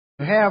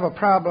who have a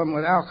problem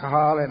with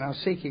alcohol and are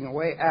seeking a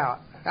way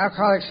out.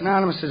 Alcoholics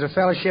Anonymous is a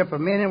fellowship of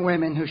men and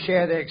women who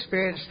share their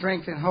experience,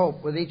 strength, and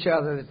hope with each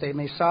other that they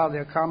may solve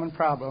their common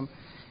problem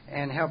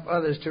and help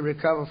others to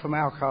recover from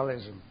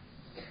alcoholism.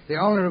 The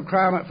only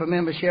requirement for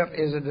membership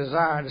is a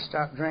desire to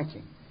stop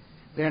drinking.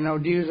 There are no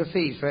dues or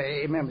fees for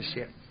AA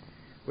membership.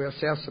 We are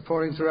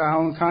self-supporting through our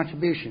own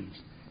contributions.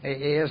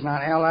 AA is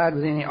not allied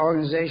with any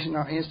organization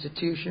or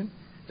institution,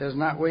 does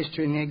not wish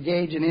to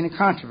engage in any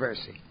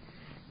controversy,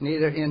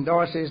 neither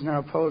endorses nor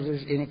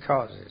opposes any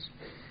causes.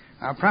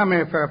 Our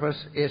primary purpose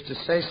is to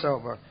stay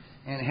sober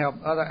and help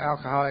other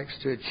alcoholics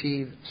to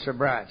achieve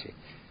sobriety.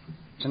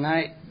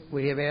 Tonight,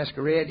 we have asked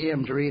Red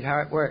M to read how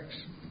it works.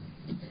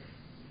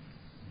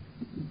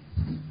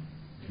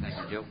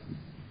 Thank you, Joe.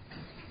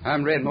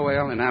 I'm Red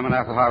Moel, and I'm an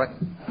alcoholic.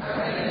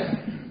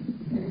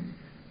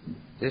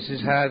 This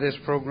is how this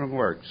program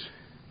works.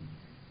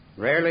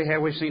 Rarely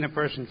have we seen a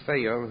person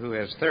fail who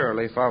has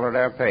thoroughly followed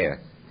our path.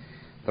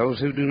 Those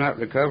who do not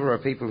recover are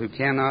people who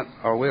cannot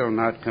or will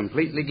not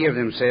completely give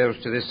themselves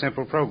to this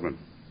simple program.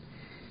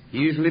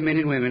 Usually men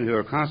and women who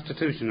are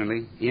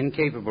constitutionally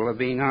incapable of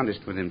being honest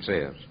with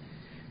themselves.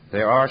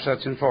 There are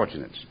such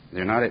unfortunates.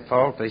 They're not at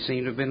fault. They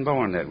seem to have been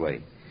born that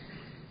way.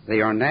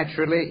 They are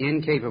naturally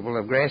incapable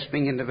of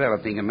grasping and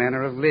developing a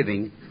manner of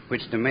living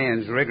which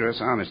demands rigorous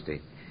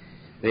honesty.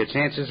 Their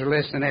chances are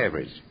less than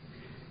average.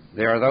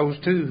 There are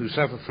those, too, who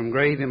suffer from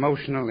grave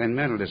emotional and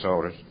mental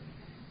disorders,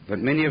 but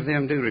many of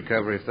them do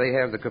recover if they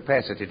have the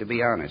capacity to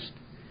be honest.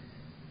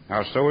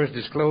 Our stories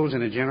disclose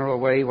in a general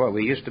way what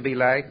we used to be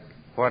like,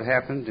 what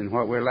happened, and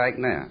what we're like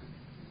now.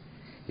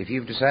 If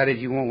you've decided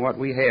you want what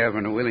we have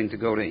and are willing to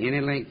go to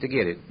any length to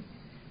get it,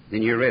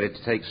 then you're ready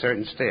to take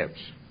certain steps.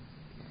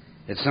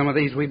 At some of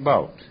these we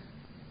balked.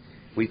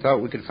 We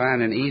thought we could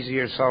find an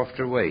easier,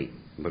 softer way,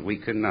 but we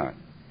could not.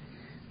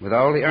 With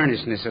all the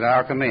earnestness at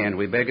our command,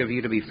 we beg of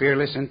you to be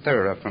fearless and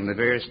thorough from the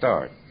very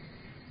start.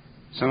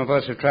 Some of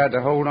us have tried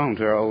to hold on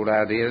to our old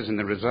ideas, and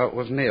the result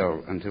was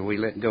nil until we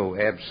let go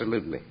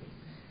absolutely.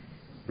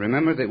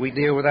 Remember that we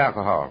deal with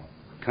alcohol,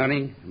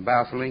 cunning,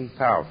 baffling,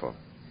 powerful.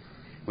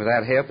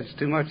 Without help, it's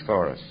too much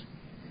for us.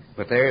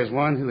 But there is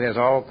one who has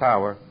all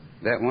power.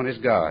 That one is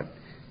God.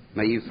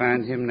 May you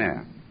find him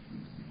now.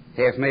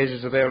 Half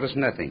measures availed us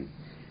nothing.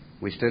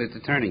 We stood at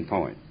the turning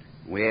point.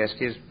 We asked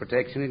his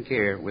protection and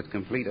care with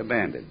complete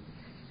abandon.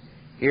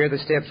 Here are the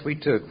steps we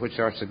took, which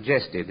are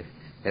suggested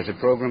as a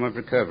program of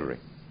recovery.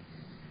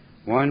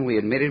 1, we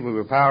admitted we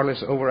were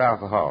powerless over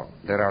alcohol,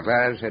 that our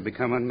lives had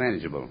become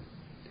unmanageable.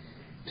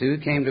 2,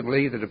 came to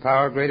believe that a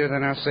power greater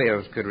than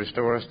ourselves could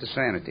restore us to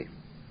sanity.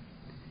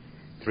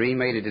 3,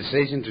 made a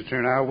decision to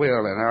turn our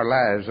will and our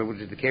lives over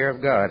to the care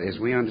of God as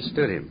we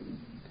understood him.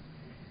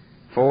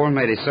 4,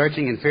 made a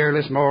searching and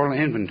fearless moral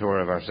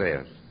inventory of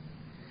ourselves.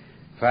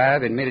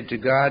 5, admitted to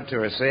God, to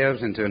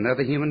ourselves, and to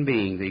another human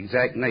being the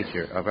exact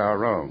nature of our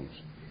wrongs.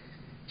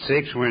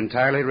 6, were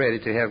entirely ready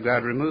to have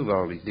God remove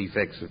all these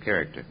defects of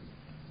character.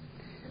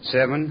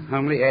 7,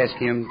 humbly asked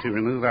him to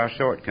remove our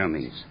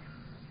shortcomings.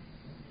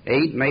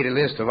 8, made a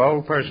list of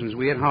all persons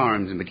we had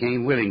harmed and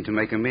became willing to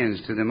make amends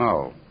to them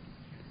all.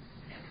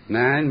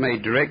 9,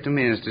 made direct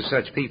amends to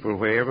such people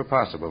wherever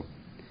possible,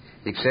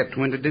 except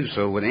when to do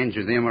so would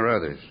injure them or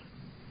others.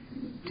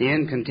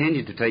 10,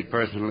 continued to take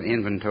personal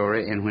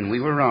inventory, and when we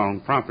were wrong,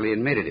 promptly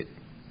admitted it.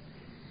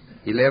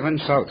 11,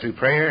 sought through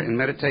prayer and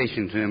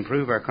meditation to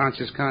improve our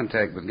conscious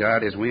contact with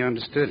God as we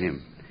understood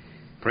him,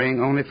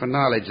 praying only for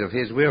knowledge of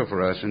his will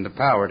for us and the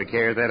power to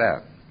carry that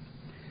out.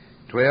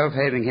 12,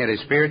 having had a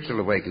spiritual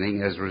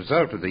awakening as a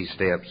result of these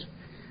steps,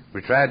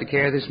 we tried to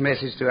carry this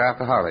message to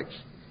alcoholics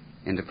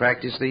and to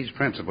practice these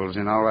principles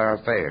in all our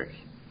affairs.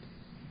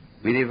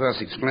 Many of us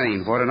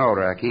exclaim, "What an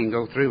order, I can't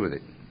go through with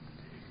it."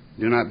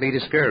 Do not be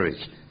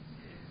discouraged.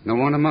 No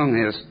one among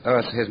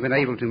us has been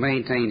able to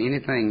maintain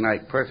anything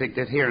like perfect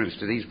adherence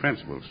to these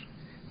principles.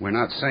 We're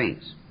not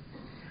saints.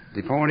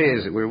 The point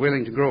is that we're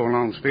willing to grow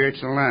along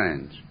spiritual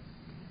lines.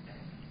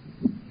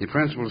 The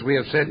principles we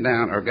have set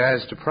down are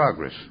guides to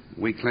progress.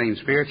 We claim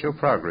spiritual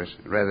progress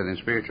rather than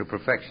spiritual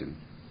perfection.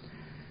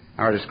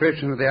 Our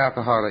description of the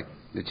alcoholic,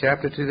 the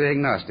chapter to the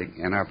agnostic,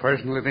 and our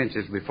personal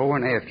adventures before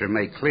and after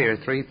make clear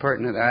 3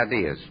 pertinent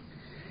ideas.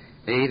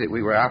 A, that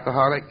we were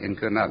alcoholic and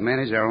could not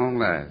manage our own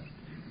lives.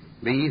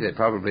 B, that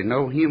probably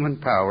no human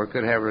power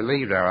could have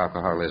relieved our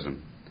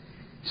alcoholism.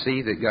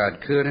 C, that God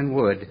could and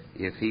would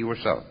if he were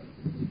sought.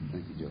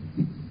 Thank you, Joe.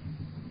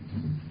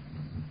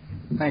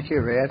 Thank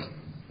you, Red.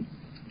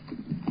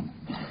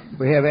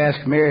 We have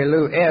asked Mary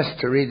Lou S.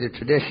 to read the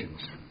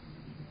traditions.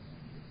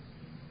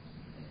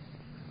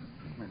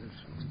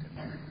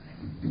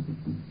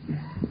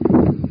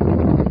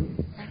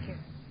 Thank you.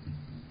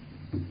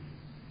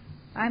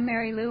 I'm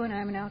Mary Lou, and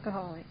I'm an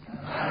alcoholic.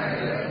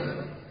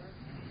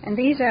 And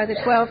these are the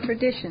 12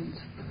 traditions.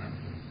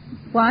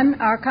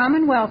 1, our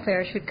common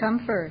welfare should come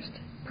first.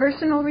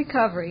 Personal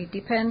recovery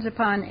depends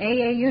upon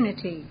AA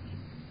unity.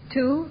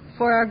 2,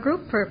 for our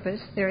group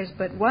purpose, there is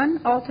but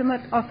one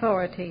ultimate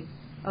authority,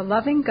 a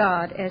loving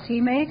God, as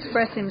he may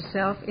express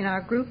himself in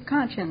our group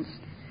conscience.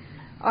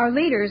 Our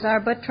leaders are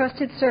but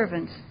trusted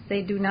servants.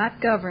 They do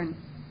not govern.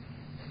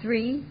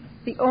 3.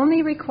 The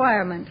only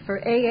requirement for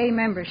AA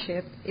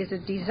membership is a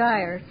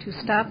desire to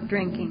stop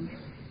drinking.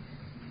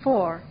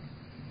 4.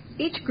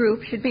 Each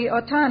group should be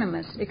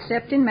autonomous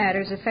except in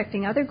matters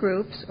affecting other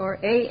groups or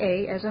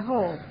AA as a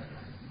whole.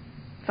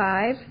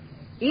 5.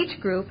 Each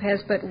group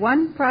has but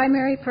one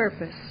primary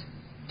purpose,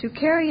 to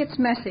carry its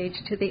message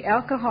to the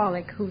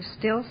alcoholic who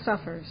still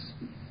suffers.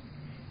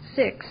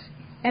 6.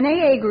 An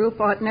AA group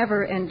ought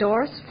never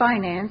endorse,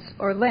 finance,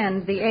 or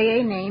lend the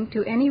AA name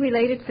to any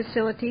related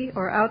facility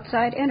or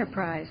outside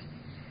enterprise,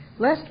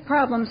 lest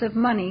problems of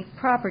money,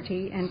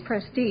 property, and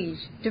prestige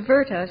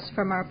divert us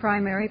from our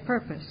primary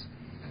purpose.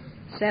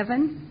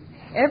 7.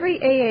 Every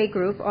AA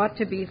group ought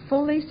to be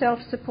fully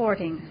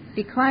self-supporting,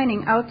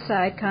 declining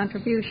outside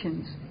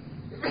contributions.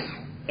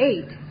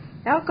 8.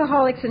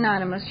 Alcoholics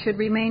Anonymous should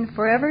remain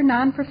forever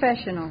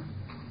non-professional,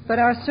 but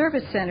our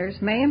service centers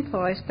may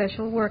employ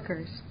special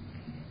workers.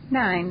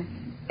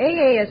 9.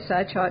 AA as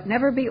such ought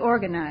never be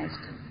organized,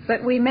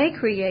 but we may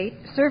create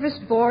service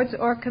boards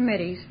or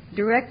committees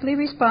directly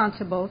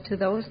responsible to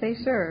those they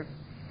serve.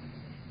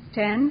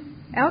 10.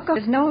 Alcohol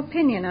has no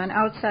opinion on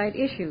outside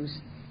issues.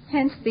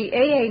 Hence, the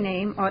AA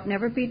name ought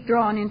never be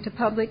drawn into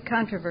public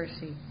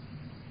controversy.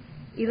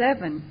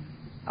 11.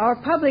 Our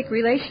public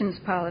relations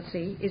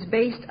policy is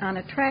based on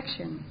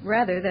attraction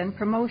rather than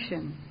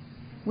promotion.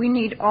 We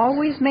need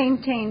always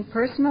maintain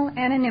personal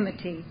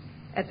anonymity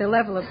at the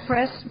level of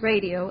press,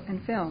 radio,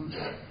 and films.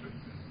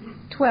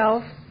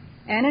 12.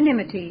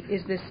 Anonymity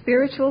is the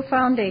spiritual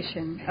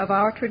foundation of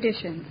our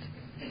traditions,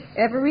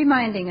 ever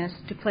reminding us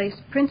to place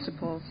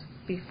principles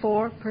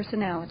before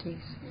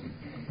personalities.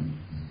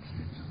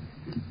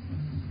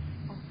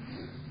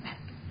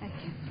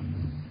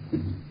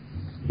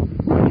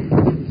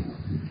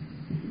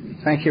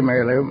 Thank you,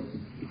 Mary Lou.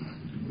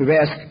 We've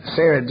asked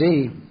Sarah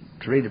D.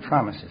 to read the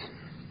promises.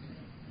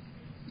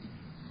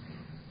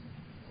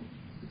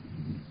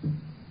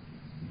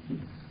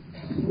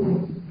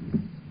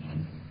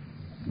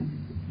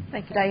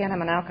 Thank you, Diane.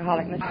 I'm an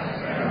alcoholic.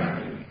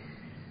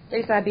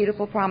 These are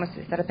beautiful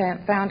promises that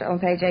are found on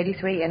page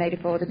 83 and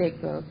 84 of the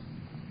Big Book.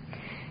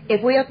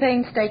 If we are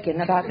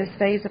painstaking about this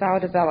phase of our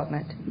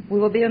development, we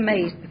will be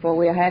amazed before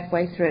we are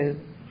halfway through.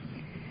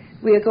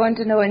 We are going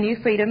to know a new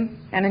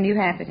freedom and a new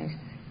happiness.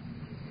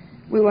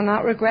 We will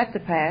not regret the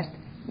past,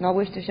 nor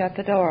wish to shut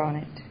the door on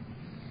it.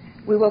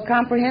 We will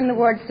comprehend the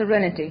word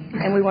serenity,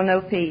 and we will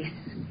know peace.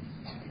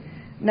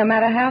 No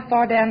matter how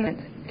far down it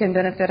can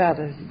benefit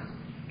others,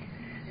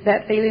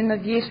 that feeling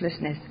of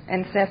uselessness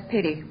and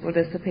self-pity will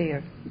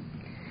disappear.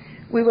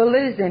 We will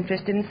lose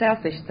interest in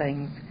selfish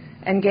things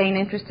and gain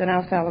interest in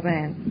our fellow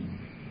man.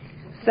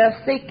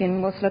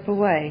 Self-seeking will slip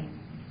away.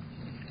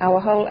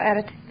 Our whole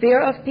attitude,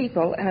 fear of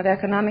people and of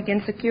economic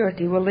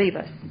insecurity will leave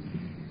us.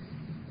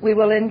 We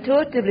will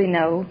intuitively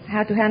know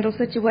how to handle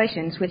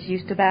situations which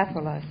used to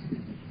baffle us.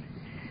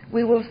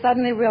 We will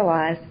suddenly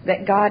realize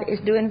that God is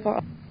doing for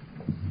us.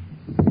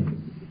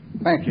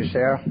 Thank you,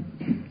 Sarah.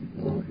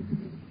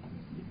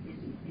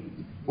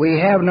 We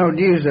have no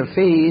dues or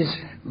fees,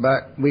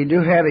 but we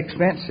do have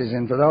expenses.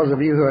 And for those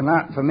of you who are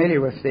not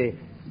familiar with the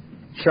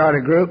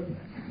charter group,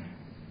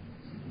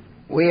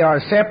 we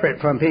are separate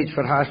from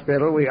Peachford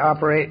Hospital. We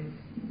operate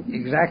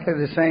exactly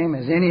the same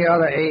as any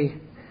other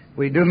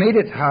We do meet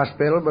at the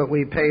hospital, but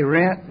we pay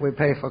rent, we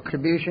pay for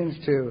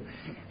contributions to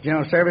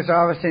General Service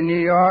Office in New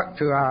York,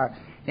 to our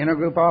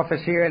intergroup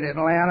office here in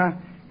Atlanta,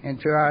 and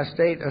to our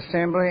state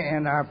assembly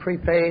and our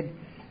prepaid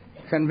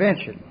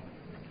convention.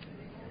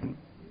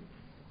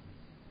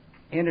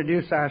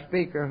 Introduce our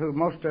speaker, who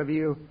most of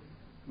you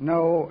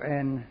know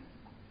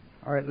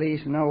or at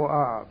least know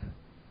of.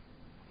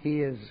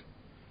 He is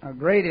a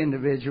great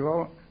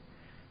individual.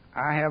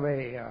 I have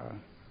a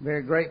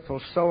very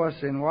grateful source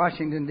in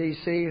Washington,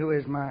 D.C., who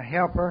is my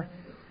helper,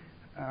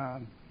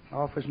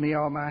 offers me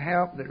all my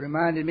help, that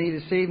reminded me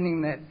this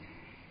evening that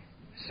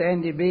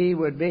Sandy B.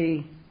 would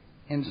be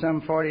in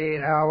some 48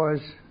 hours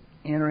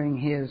entering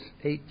his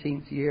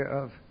 18th year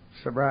of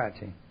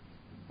sobriety.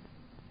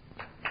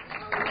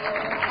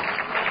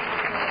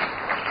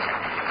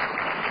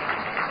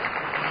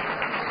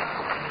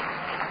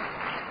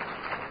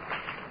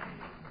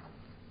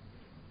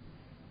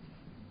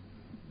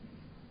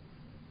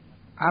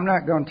 I'm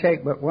not going to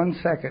take but 1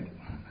 second,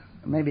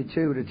 maybe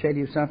two, to tell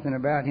you something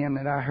about him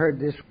that I heard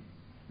this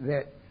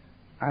that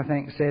I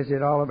think says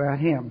it all about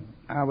him.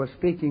 I was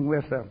speaking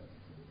with a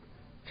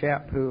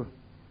chap who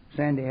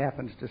Sandy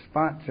happens to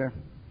sponsor,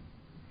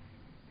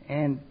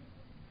 and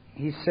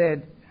he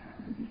said,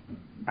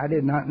 I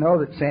did not know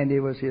that Sandy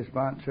was his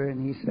sponsor,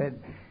 and he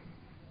said,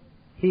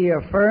 he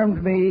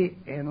affirmed me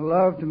and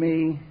loved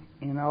me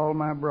in all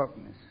my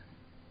brokenness.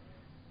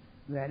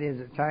 That is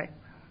a type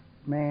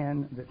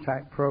man, the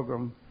type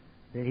program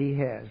that he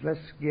has. Let's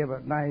give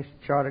a nice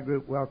charter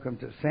group welcome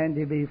to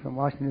Sandy B. from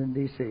Washington,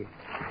 D.C. Sandy.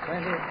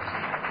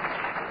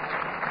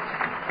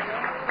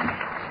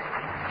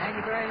 Thank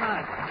you very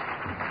much.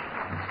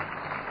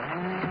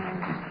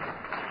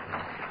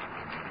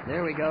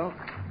 There we go.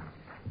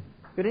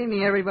 Good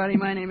evening, everybody.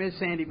 My name is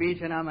Sandy Beach,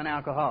 and I'm an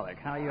alcoholic.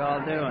 How are you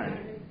all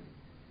doing?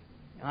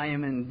 I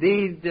am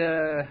indeed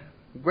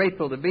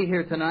grateful to be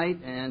here tonight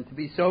and to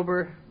be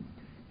sober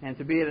and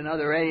to be at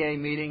another AA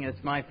meeting.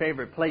 It's my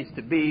favorite place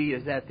to be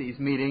is at these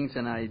meetings,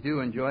 and I do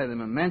enjoy them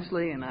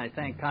immensely, and I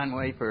thank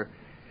Conway for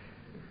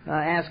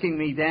asking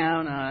me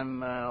down.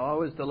 I'm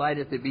always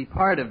delighted to be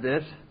part of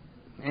this.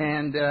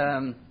 And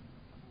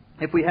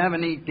if we have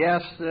any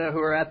guests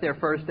who are at their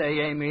first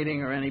AA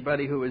meeting or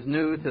anybody who is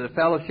new to the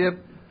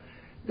fellowship,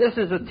 this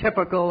is a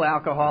typical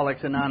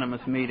Alcoholics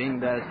Anonymous meeting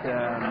that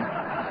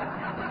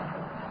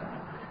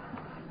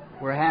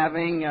we're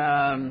having.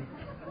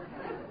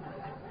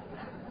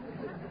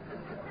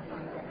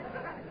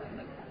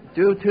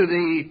 Due to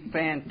the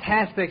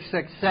fantastic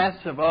success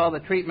of all the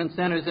treatment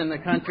centers in the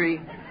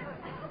country,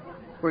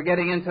 we're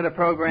getting into the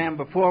program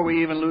before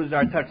we even lose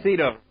our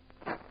tuxedo.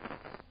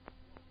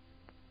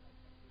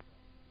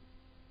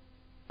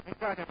 We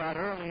talk about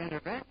early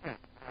intervention.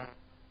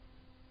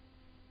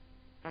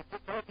 I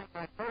just opened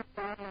my first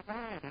bottle of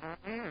wine, and I'm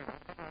here.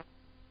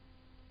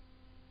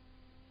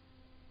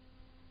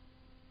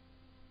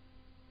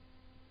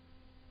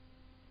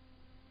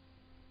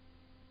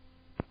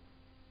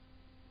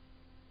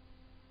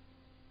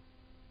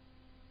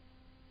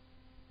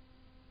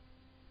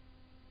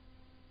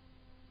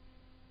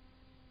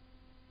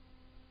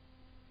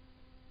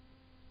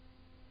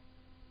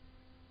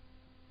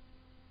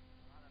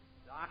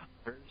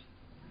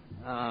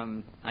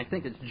 I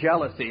think it's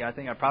jealousy. I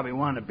think I probably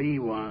want to be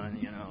one,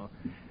 you know.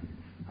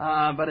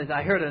 But as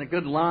I heard in a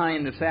good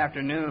line this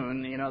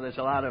afternoon, you know, there's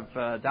a lot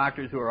of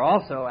doctors who are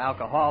also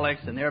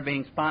alcoholics, and they're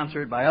being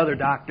sponsored by other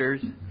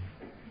doctors.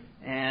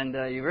 And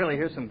you really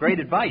hear some great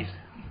advice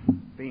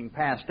being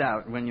passed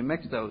out when you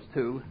mix those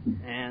two.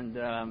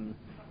 And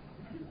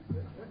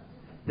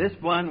this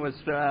one was,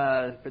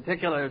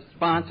 particular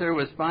sponsor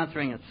was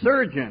sponsoring a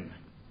surgeon.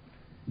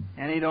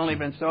 And he'd only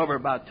been sober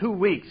about 2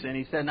 weeks. And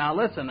he said, now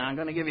listen, I'm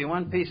going to give you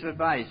one piece of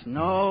advice.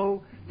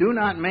 No, do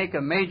not make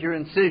a major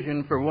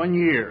incision for 1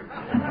 year.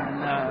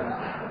 And,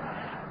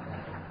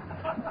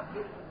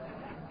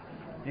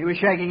 he was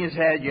shaking his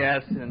head,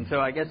 yes, and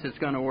so I guess it's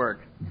going to work.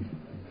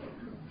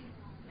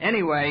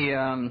 Anyway,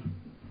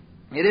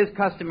 it is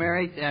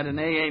customary at an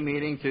AA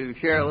meeting to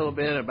share a little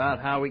bit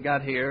about how we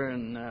got here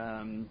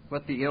and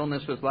what the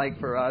illness was like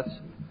for us.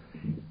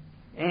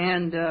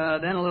 And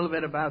then a little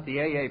bit about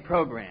the AA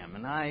program.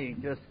 And I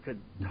just could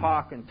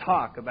talk and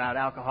talk about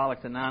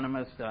Alcoholics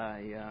Anonymous.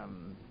 I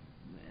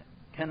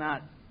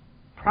cannot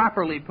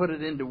properly put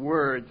it into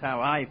words how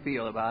I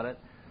feel about it.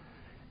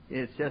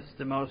 It's just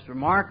the most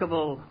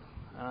remarkable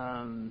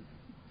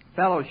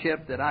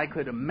fellowship that I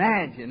could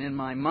imagine in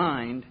my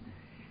mind.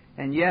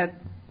 And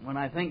yet, when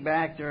I think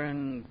back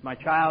during my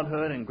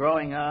childhood and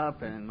growing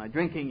up and my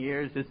drinking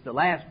years, it's the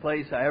last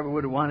place I ever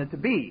would have wanted to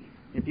be.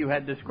 If you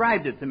had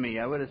described it to me,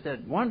 I would have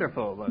said,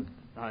 wonderful, but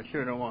I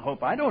sure don't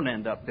hope I don't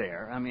end up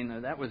there. I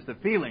mean, that was the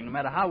feeling. No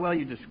matter how well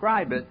you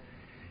describe it,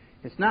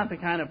 it's not the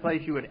kind of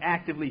place you would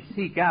actively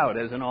seek out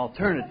as an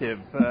alternative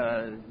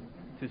to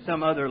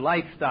some other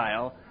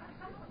lifestyle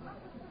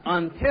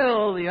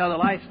until the other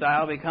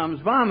lifestyle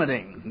becomes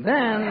vomiting.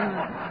 Then,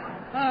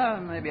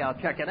 maybe I'll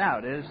check it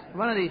out. It's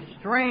one of these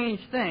strange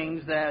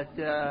things that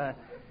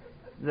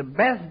the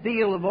best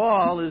deal of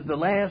all is the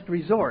last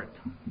resort.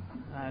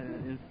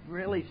 It's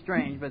really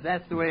strange, but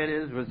that's the way it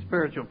is with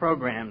spiritual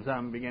programs,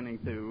 I'm beginning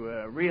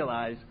to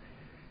realize,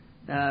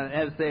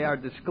 as they are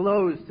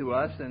disclosed to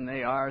us, and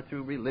they are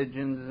through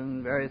religions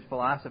and various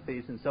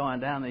philosophies and so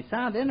on down. They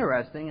sound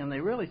interesting, and they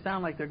really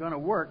sound like they're going to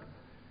work,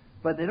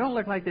 but they don't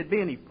look like they'd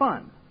be any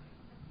fun.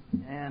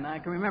 And I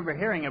can remember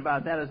hearing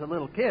about that as a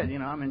little kid. You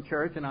know, I'm in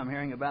church, and I'm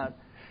hearing about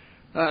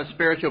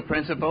spiritual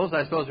principles.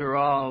 I suppose we were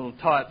all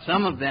taught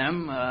some of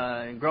them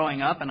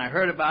growing up, and I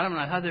heard about them,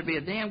 and I thought there'd be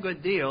a damn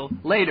good deal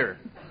later.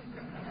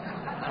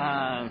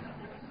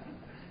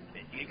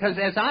 Because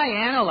as I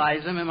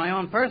analyzed them in my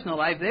own personal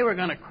life, they were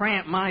going to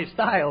cramp my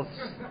style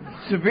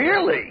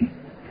severely.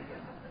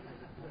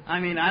 I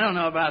mean, I don't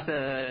know about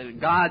the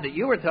God that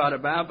you were taught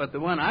about, but the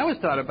one I was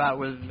taught about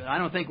was, I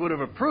don't think, would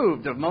have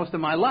approved of most of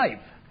my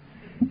life.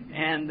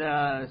 And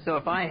so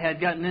if I had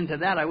gotten into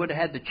that, I would have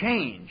had to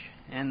change.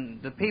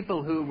 And the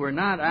people who were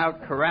not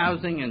out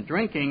carousing and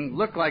drinking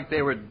looked like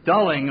they were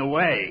dulling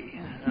away.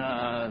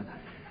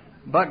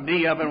 Buck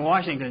D. up in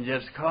Washington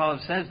just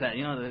says that.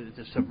 You know,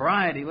 the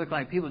sobriety looked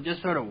like people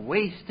just sort of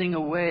wasting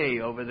away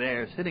over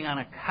there, sitting on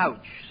a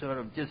couch, sort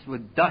of just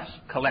with dust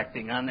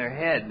collecting on their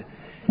head.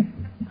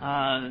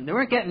 They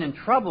weren't getting in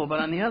trouble, but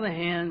on the other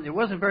hand, it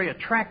wasn't a very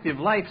attractive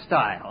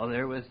lifestyle.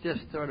 There was just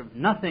sort of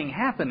nothing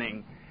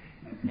happening.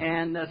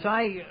 And so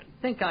I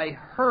think I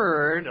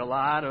heard a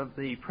lot of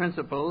the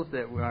principles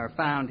that are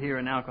found here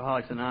in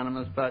Alcoholics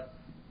Anonymous, but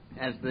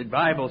as the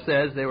Bible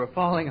says, they were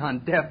falling on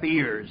deaf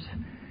ears.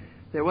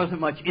 There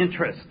wasn't much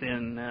interest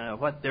in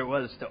what there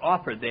was to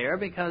offer there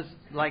because,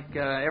 like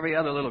every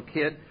other little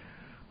kid,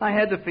 I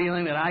had the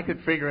feeling that I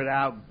could figure it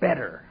out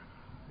better.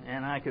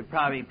 And I could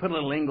probably put a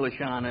little English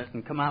on it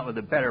and come out with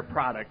a better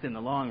product in the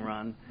long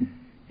run.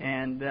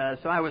 And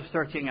so I was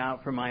searching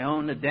out for my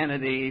own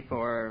identity,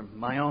 for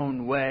my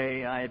own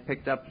way. I had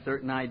picked up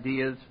certain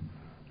ideas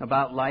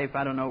about life.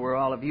 I don't know where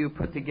all of you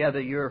put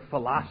together your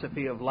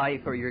philosophy of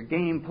life or your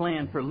game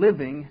plan for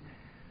living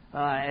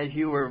as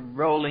you were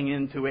rolling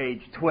into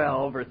age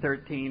 12 or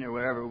 13 or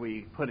wherever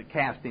we put it,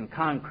 cast in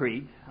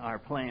concrete, our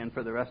plan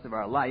for the rest of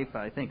our life.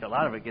 I think a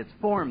lot of it gets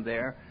formed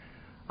there.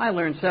 I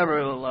learned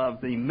several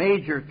of the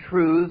major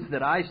truths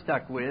that I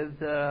stuck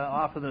with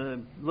off of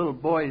the little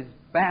boy's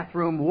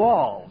bathroom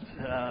walls.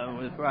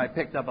 Was where I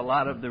picked up a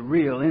lot of the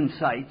real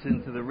insights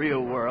into the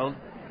real world.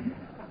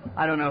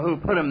 I don't know who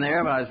put them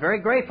there, but I was very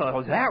grateful.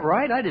 Was that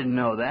right? I didn't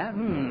know that.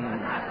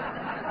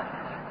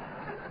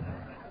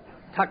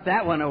 Tucked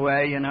that one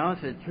away, you know.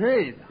 Said,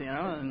 geez, you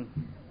know, and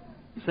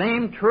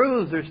same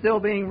truths are still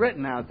being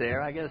written out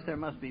there. I guess there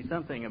must be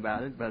something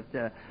about it. But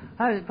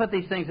I put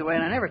these things away,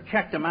 and I never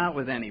checked them out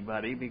with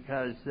anybody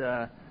because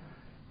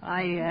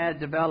I had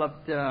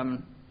developed a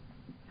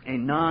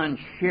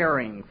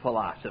non-sharing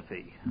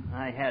philosophy.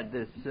 I had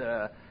this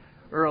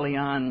early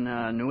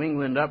on New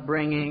England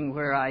upbringing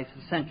where I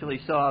essentially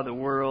saw the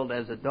world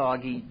as a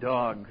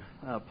dog-eat-dog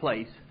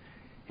place.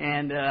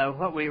 And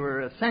what we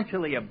were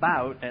essentially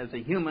about as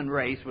a human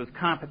race was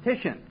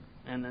competition.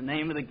 And the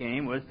name of the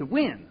game was to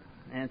win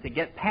and to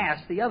get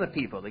past the other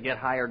people, to get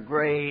higher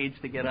grades,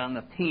 to get on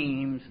the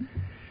teams.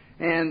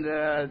 And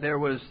there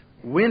was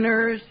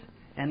winners,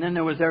 and then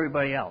there was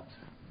everybody else.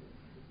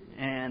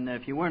 And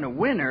if you weren't a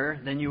winner,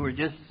 then you were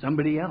just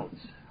somebody else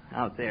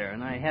out there.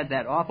 And I had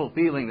that awful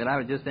feeling that I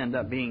would just end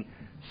up being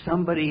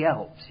somebody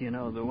else, you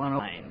know, the one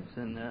lines.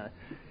 And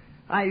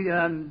I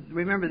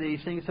remember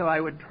these things, so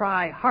I would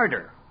try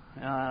harder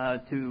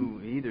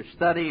to either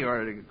study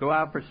or to go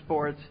out for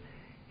sports.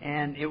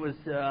 And it was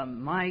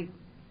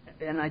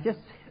and I just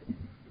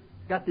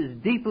got this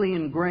deeply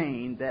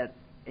ingrained that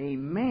a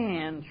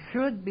man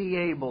should be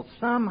able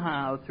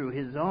somehow through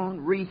his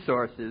own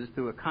resources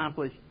to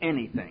accomplish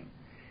anything.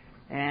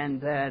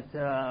 And that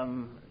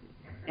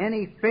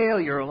any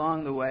failure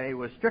along the way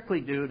was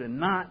strictly due to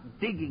not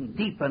digging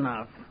deep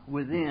enough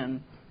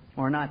within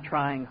or not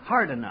trying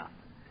hard enough.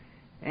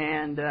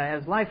 And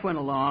as life went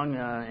along,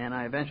 and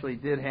I eventually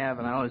did have,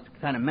 and I always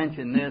kind of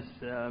mention this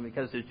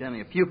because there's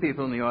generally a few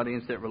people in the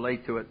audience that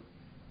relate to it,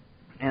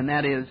 and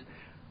that is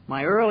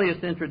my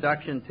earliest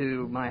introduction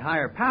to my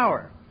higher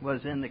power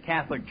was in the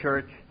Catholic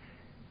Church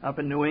up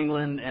in New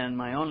England, and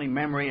my only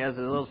memory as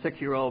a little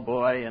 6-year-old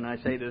boy, and I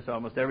say this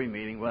almost every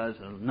meeting, was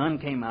a nun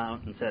came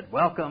out and said,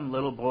 "Welcome,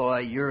 little boy,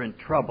 you're in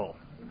trouble."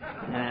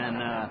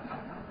 And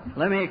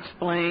let me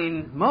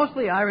explain.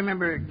 Mostly I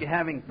remember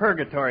having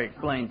purgatory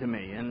explained to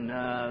me, and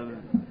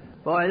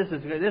boy, this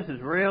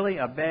is really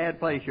a bad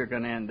place you're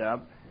going to end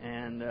up,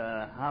 and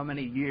how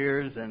many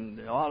years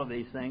and all of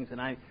these things,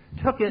 and I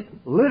took it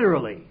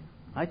literally.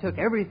 I took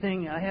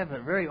everything. I have a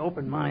very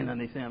open mind on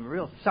these things. I'm a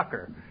real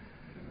sucker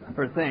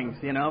for things,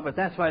 you know, but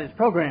that's why this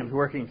program's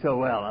working so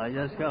well. I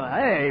just go,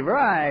 hey,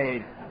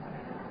 right.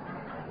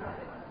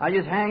 I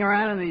just hang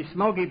around in these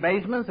smoky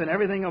basements and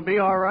everything will be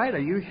all right. Are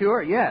you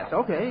sure? Yes,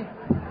 okay.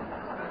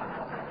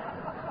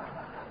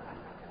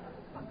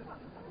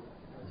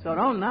 So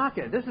don't knock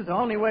it. This is the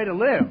only way to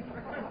live.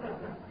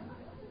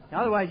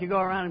 Otherwise, you go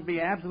around and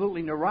be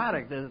absolutely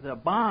neurotic. The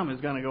bomb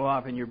is going to go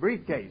off in your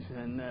briefcase.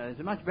 And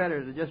it's much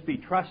better to just be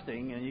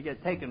trusting, and you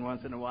get taken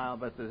once in a while,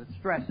 but the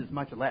stress is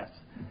much less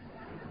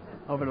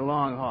over the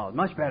long haul. It's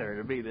much better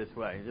to be this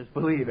way. Just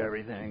believe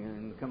everything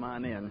and come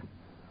on in.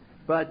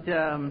 But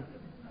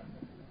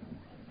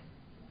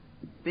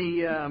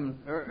the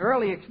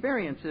early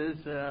experiences,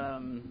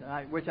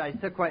 which I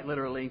took quite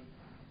literally,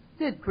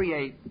 did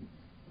create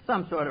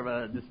some sort of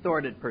a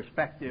distorted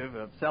perspective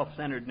of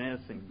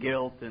self-centeredness and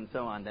guilt and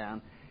so on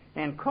down,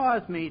 and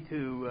caused me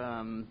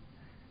to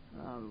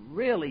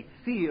really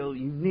feel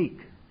unique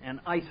and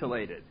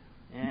isolated.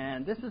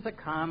 And this is a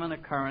common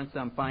occurrence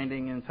I'm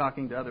finding in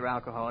talking to other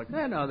alcoholics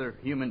and other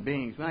human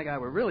beings. My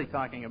God, we're really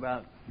talking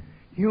about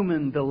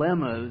human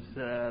dilemmas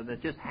that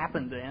just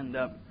happen to end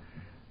up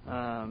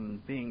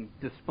being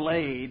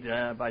displayed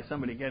by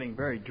somebody getting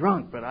very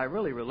drunk, but I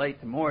really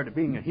relate more to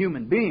being a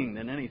human being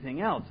than anything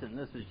else, and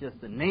this is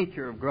just the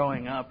nature of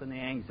growing up and the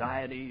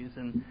anxieties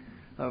and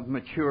of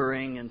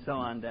maturing and so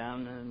on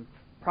down, and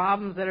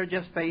problems that are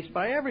just faced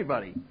by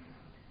everybody.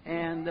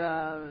 And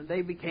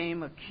they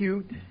became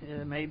acute,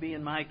 maybe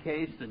in my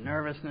case, the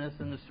nervousness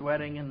and the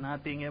sweating and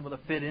not being able to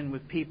fit in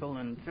with people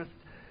and just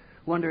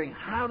wondering,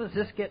 how does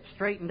this get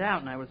straightened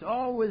out? And I was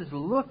always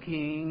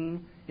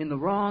looking in the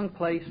wrong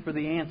place for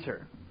the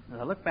answer. As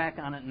I look back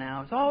on it now,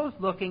 I was always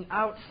looking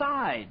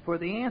outside for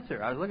the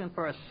answer. I was looking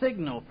for a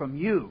signal from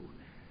you.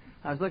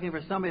 I was looking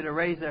for somebody to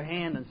raise their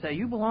hand and say,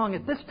 you belong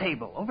at this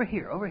table, over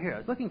here, over here. I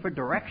was looking for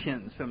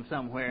directions from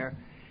somewhere,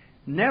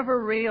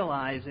 never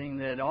realizing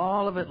that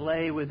all of it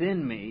lay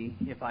within me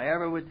if I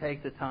ever would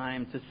take the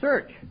time to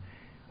search.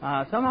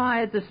 Somehow I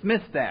had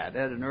dismissed that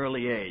at an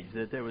early age,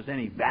 that there was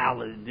any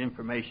valid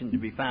information to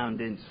be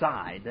found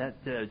inside.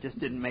 That just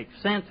didn't make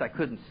sense. I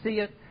couldn't see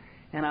it.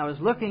 And I was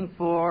looking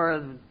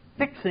for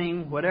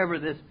fixing whatever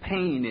this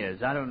pain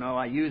is. I don't know.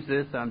 I use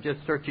this. I'm just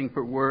searching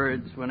for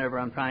words whenever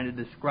I'm trying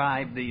to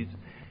describe these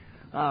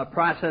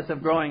process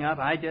of growing up.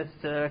 I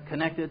just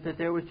connected that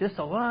there was just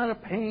a lot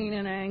of pain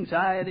and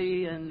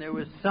anxiety, and there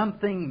was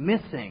something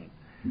missing.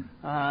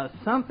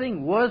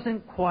 Something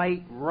wasn't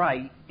quite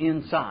right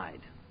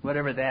inside,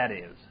 whatever that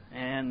is.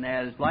 And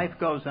as life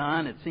goes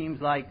on, it seems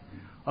like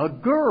a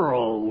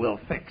girl will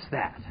fix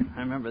that.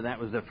 I remember that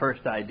was the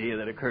first idea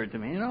that occurred to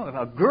me. You know, if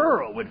a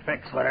girl would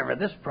fix whatever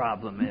this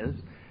problem is.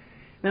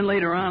 Then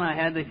later on, I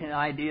had the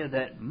idea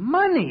that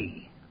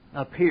money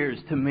appears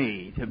to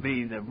me to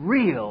be the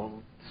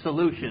real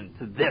solution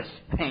to this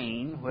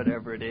pain,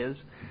 whatever it is.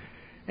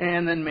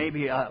 And then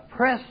maybe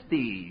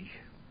prestige.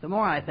 The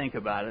more I think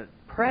about it,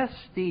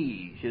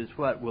 prestige is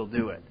what will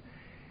do it.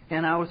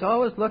 And I was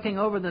always looking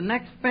over the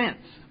next fence,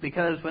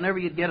 because whenever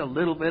you'd get a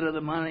little bit of the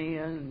money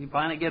and you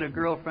finally get a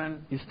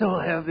girlfriend, you still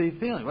have these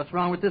feelings. What's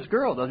wrong with this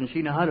girl? Doesn't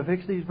she know how to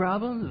fix these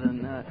problems?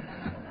 And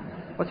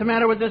what's the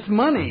matter with this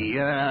money?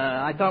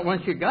 I thought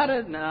once you got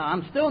it,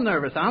 I'm still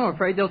nervous. I'm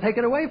afraid they'll take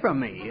it away from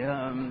me.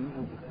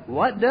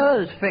 What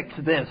does fix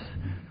this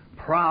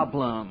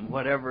problem,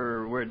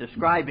 whatever we're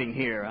describing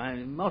here?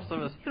 Most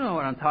of us know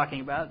what I'm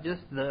talking about,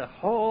 just the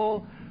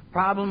whole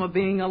problem of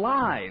being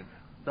alive.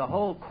 The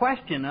whole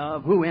question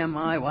of who am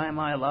I, why am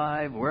I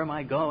alive, where am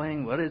I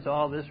going, what is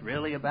all this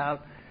really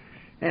about?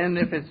 And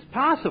if it's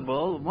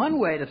possible, one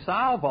way to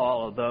solve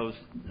all of those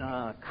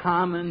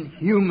common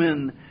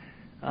human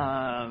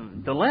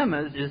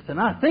dilemmas is to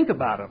not think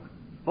about them.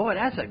 Boy,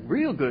 that's a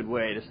real good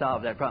way to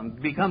solve that problem.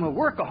 Become a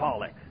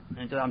workaholic.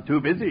 And so I'm too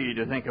busy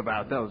to think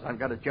about those. I've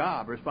got a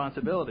job,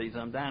 responsibilities.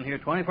 I'm down here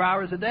 24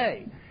 hours a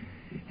day.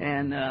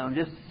 And I'm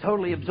just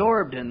totally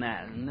absorbed in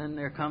that. And then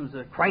there comes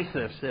a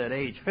crisis at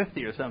age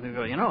 50 or something. You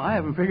go, you know, I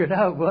haven't figured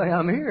out why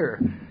I'm here.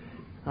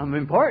 I'm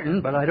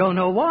important, but I don't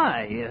know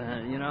why.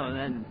 You know, and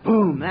then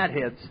boom, that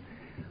hits.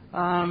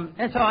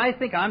 And so I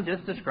think I'm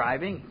just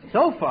describing,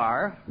 so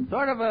far,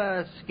 sort of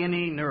a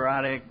skinny,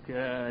 neurotic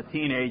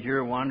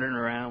teenager wandering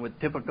around with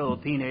typical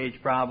teenage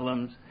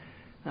problems,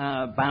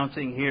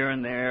 bouncing here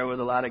and there with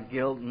a lot of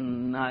guilt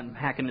and not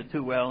hacking it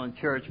too well in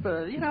church,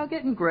 but, you know,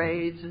 getting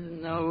grades,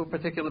 no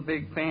particular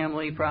big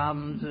family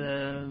problems,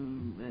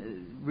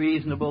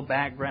 reasonable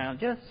background,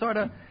 just sort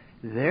of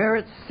there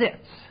it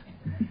sits.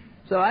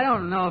 So I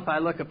don't know if I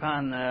look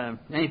upon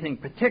anything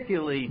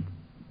particularly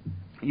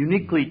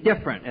uniquely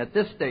different at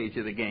this stage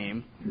of the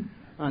game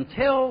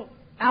until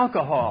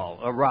alcohol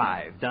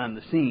arrived on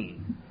the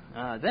scene.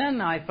 Then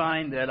I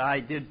find that I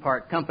did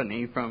part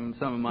company from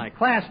some of my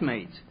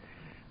classmates.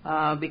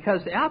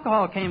 Because the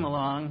alcohol came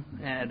along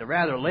at a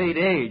rather late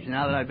age.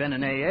 Now that I've been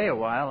in AA a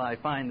while, I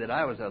find that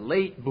I was a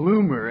late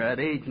bloomer at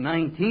age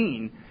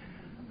 19.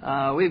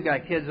 We've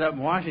got kids up in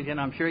Washington,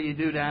 I'm sure you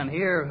do down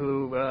here,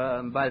 who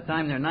by the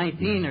time they're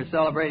 19 are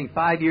celebrating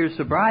 5 years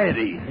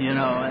sobriety, you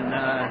know,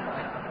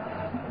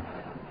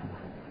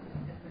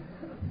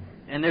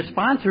 and they're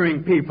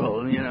sponsoring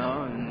people, you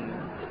know.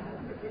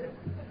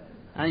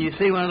 And you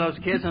see one of those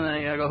kids and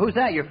they go, "Who's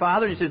that, your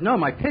father?" And he says, "No,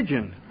 my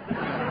pigeon."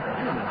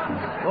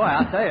 Boy,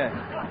 I'll tell you,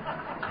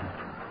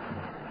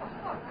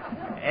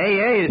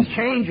 AA is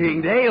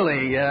changing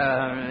daily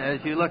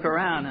as you look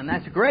around, and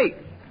that's great.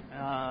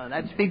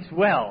 That speaks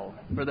well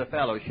for the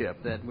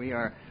fellowship, that we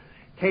are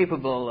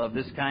capable of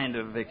this kind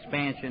of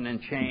expansion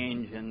and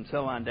change and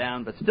so on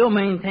down, but still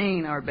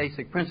maintain our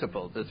basic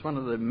principles. It's one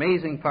of the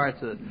amazing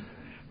parts of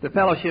the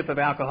fellowship of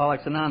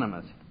Alcoholics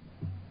Anonymous.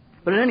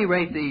 But at any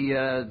rate,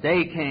 the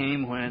day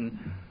came when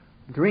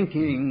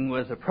drinking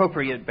was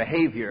appropriate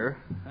behavior.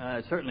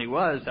 It certainly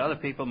was. Other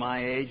people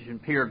my age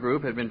and peer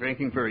group had been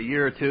drinking for a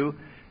year or two,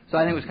 so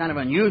I think it was kind of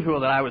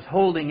unusual that I was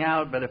holding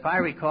out. But if I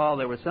recall,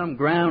 there was some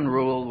ground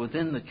rule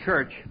within the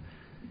church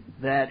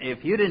that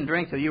if you didn't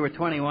drink till you were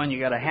 21, you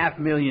got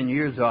 500,000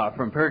 years off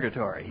from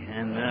purgatory.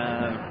 And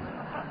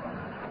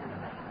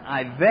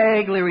I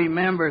vaguely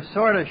remember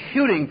sort of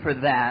shooting for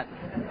that.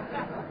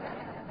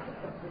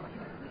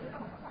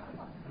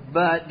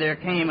 But there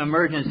came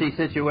emergency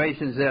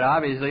situations that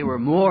obviously were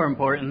more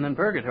important than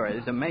purgatory.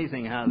 It's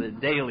amazing how the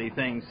daily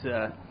things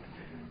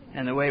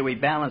and the way we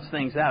balance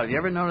things out. You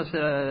ever notice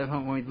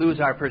when we lose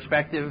our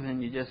perspective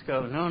and you just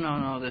go,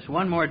 no, this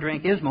one more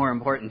drink is more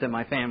important than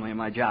my family and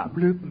my job.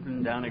 Bloop,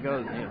 and down it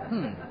goes.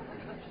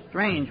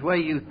 Strange way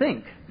you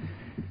think.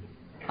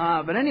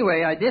 But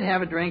anyway, I did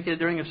have a drink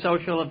during a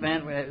social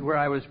event where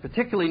I was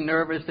particularly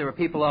nervous. There were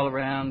people all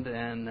around,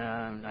 and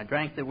I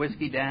drank the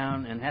whiskey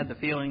down and had the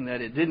feeling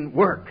that it didn't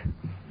work.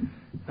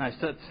 I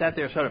sat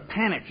there sort of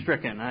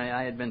panic-stricken.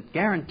 I had been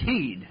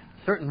guaranteed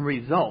certain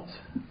results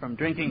from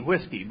drinking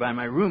whiskey by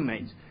my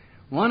roommates.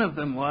 One of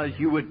them was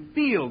you would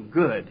feel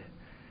good.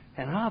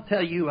 And I'll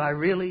tell you, I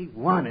really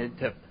wanted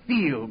to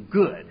feel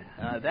good.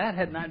 That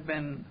had not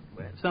been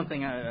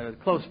something, a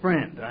close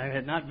friend. I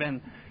had not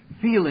been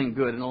feeling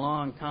good in a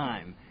long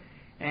time.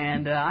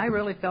 And I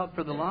really felt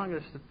for the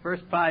longest, the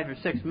first 5 or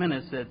 6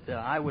 minutes, that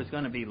I was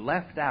going to be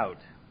left out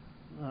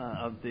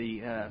of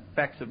the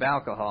effects of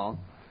alcohol.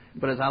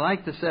 But as I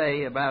like to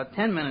say, about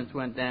 10 minutes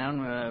went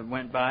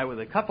by with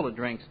a couple of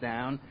drinks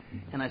down,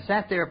 and I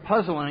sat there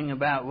puzzling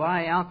about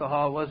why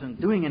alcohol wasn't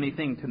doing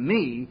anything to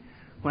me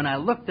when I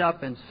looked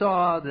up and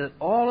saw that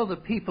all of the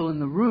people in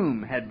the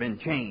room had been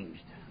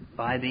changed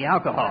by the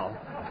alcohol.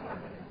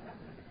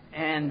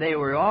 And they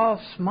were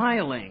all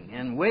smiling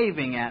and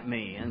waving at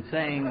me and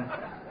saying,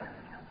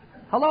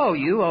 "Hello,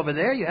 you over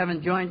there. You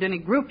haven't joined any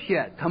groups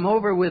yet. Come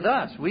over with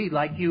us. We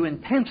like you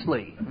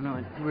intensely." And I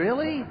went,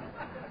 "Really?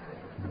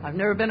 I've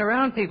never been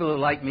around people who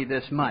like me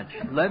this much.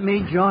 Let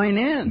me join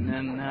in."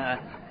 And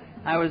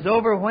I was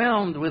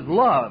overwhelmed with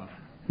love.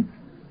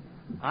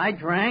 I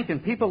drank,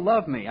 and people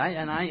loved me.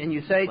 And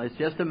you say, it's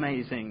just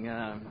amazing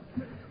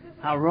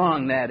how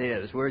wrong that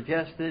is. We're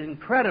just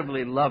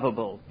incredibly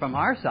lovable from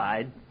our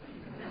side.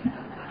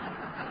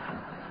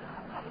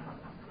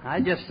 I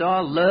just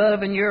saw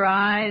love in your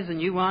eyes, and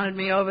you wanted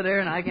me over there,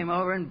 and I came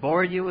over and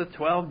bored you with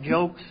 12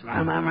 jokes,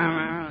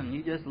 and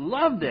you just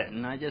loved it.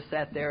 And I just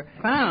sat there.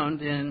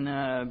 Found in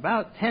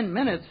about 10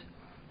 minutes,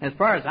 as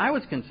far as I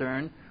was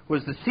concerned,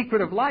 was the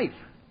secret of life.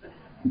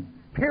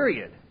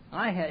 Period.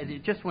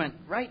 It just went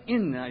right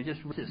in there. This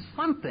is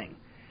something.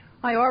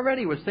 I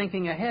already was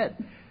thinking ahead.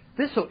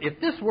 If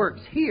this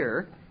works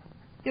here,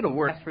 it'll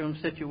work in classroom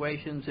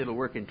situations, it'll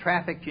work in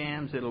traffic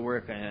jams, it'll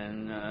work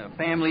in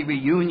family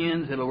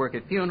reunions, it'll work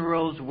at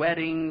funerals,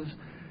 weddings,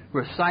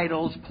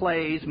 recitals,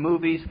 plays,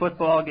 movies,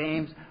 football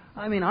games.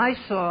 I mean, I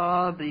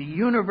saw the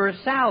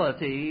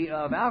universality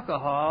of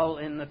alcohol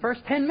in the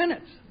first 10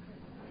 minutes.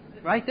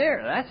 Right there.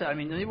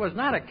 It was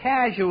not a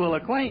casual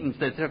acquaintance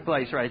that took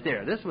place right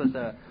there. This was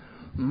a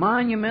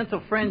monumental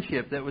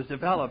friendship that was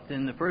developed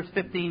in the first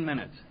 15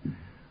 minutes.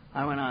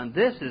 I went on,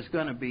 this is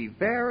going to be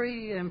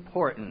very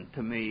important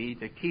to me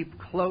to keep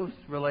close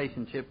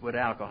relationship with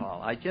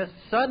alcohol.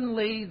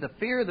 Suddenly, the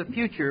fear of the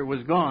future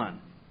was gone.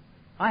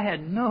 I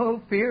had no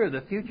fear of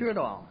the future at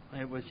all.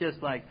 It was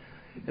just like,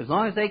 as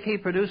long as they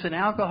keep producing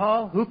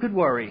alcohol, who could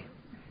worry?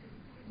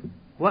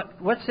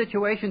 What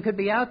situation could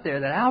be out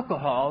there that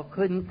alcohol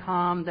couldn't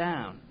calm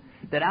down,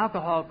 that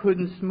alcohol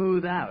couldn't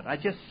smooth out? I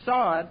just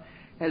saw it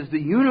as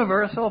the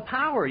universal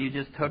power. You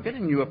just took it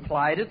and you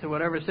applied it to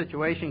whatever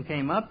situation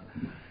came up.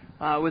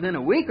 Within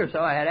a week or so,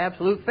 I had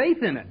absolute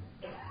faith in it.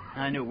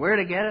 I knew where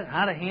to get it,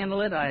 how to handle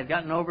it. I had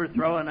gotten over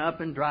throwing up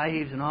and dry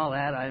heaves and all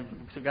that. I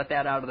got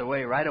that out of the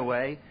way right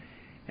away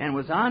and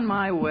was on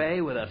my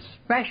way with a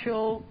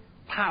special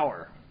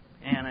power.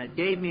 And it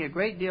gave me a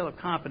great deal of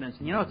confidence.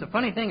 And it's a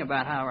funny thing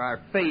about how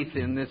our faith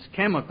in this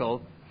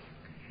chemical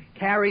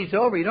carries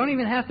over. You don't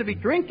even have to be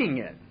drinking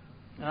it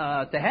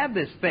to have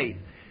this faith.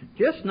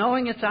 Just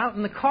knowing it's out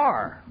in the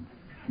car.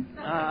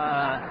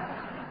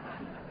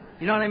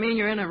 You know what I mean?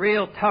 You're in a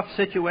real tough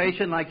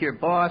situation, like your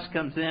boss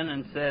comes in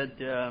and said,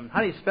 "How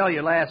do you spell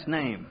your last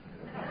name?"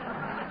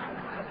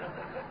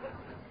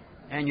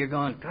 And you're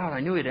going, "God,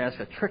 I knew he'd ask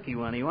a tricky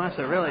one. He wants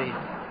to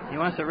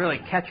really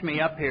catch me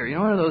up here." You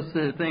know, one of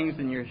those things,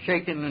 and you're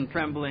shaking and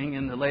trembling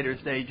in the later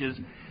stages,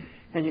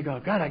 and you go,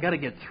 "God, I got to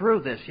get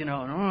through this,"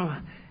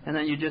 and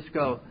then you just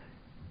go,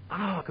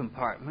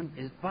 compartment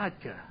is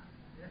vodka.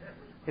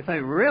 If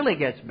it really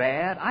gets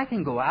bad, I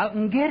can go out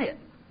and get it.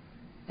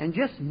 And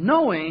just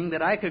knowing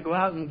that I could go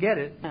out and get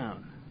it,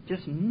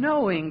 just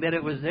knowing that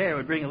it was there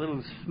would bring a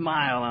little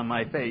smile on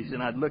my face.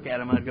 And I'd look at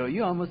him and I'd go,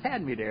 "You almost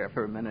had me there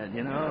for a minute,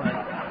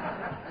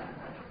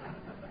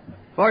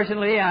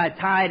 Fortunately, I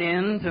tied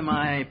into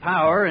my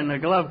power in the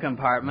glove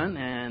compartment,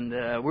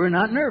 and we're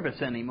not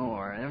nervous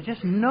anymore. And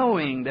just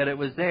knowing that it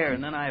was there.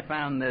 And then I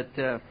found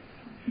that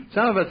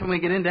some of us, when we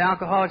get into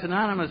Alcoholics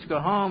Anonymous, go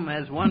home,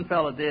 as one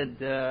fellow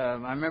did.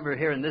 I remember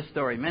hearing this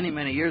story many,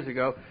 many years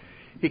ago.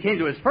 He came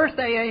to his first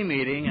AA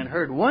meeting and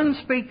heard one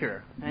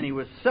speaker, and he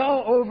was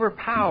so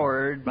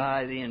overpowered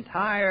by the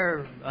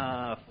entire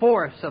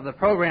force of the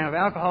program of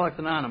Alcoholics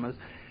Anonymous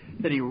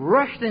that he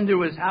rushed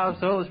into his house,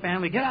 told his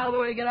family, "Get out of the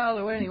way, get out of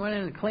the way," and he went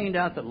in and cleaned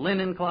out the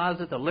linen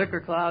closet, the liquor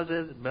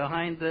closet,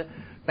 behind the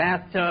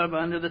bathtub,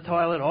 under the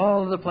toilet,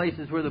 all of the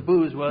places where the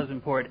booze was,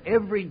 and poured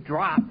every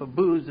drop of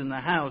booze in the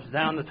house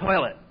down the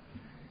toilet.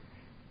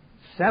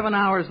 7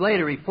 hours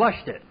later, he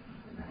flushed it.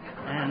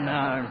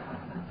 And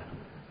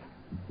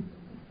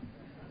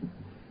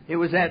it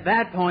was at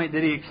that point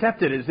that he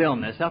accepted his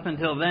illness. Up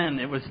until then,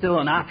 it was still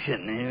an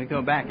option. He would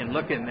go back and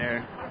look in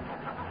there.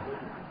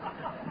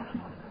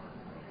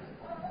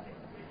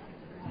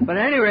 But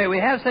at any rate, we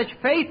have such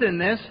faith in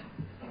this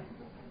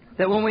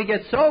that when we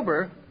get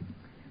sober,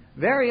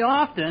 very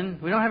often,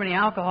 we don't have any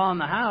alcohol in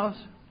the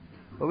house,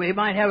 but we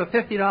might have a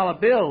 $50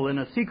 bill in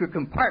a secret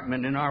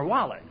compartment in our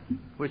wallet,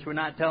 which we're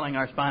not telling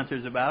our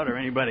sponsors about or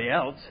anybody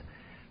else,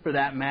 for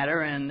that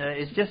matter, and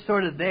it's just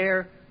sort of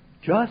there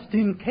just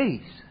in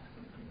case.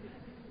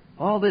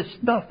 All this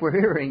stuff we're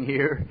hearing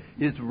here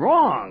is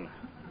wrong.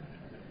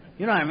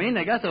 You know what I mean?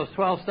 They got those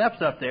 12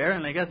 steps up there,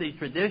 and they got these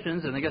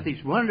traditions, and they got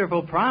these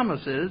wonderful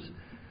promises.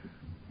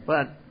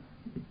 But,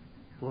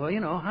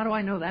 how do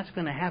I know that's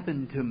going to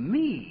happen to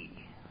me?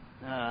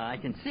 I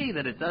can see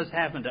that it does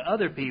happen to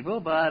other people,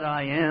 but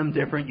I am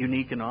different,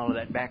 unique, and all of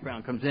that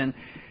background comes in.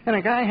 And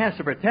a guy has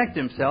to protect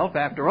himself,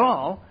 after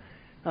all,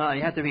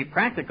 You have to be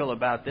practical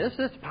about this.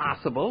 It's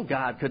possible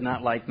God could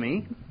not like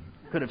me,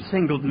 could have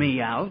singled me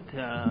out.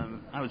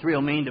 I was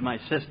real mean to my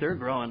sister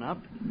growing up.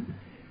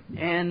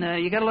 And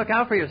you got to look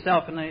out for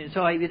yourself. And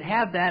so I would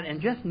have that,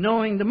 and just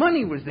knowing the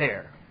money was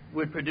there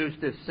would produce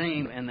this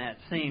same and that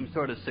same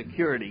sort of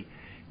security,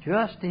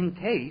 just in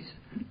case.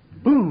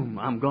 Boom!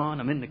 I'm gone.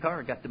 I'm in the car.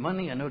 I got the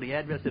money. I know the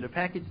address of the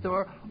package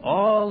store.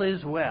 All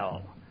is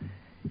well.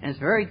 And it's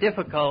very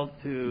difficult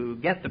to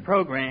get the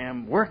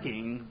program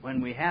working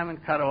when we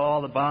haven't cut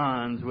all the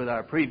bonds with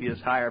our previous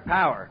higher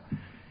power,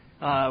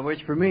 which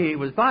for me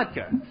was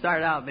vodka.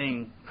 Started out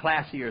being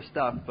classier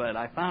stuff, but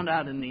I found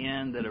out in the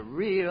end that a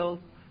real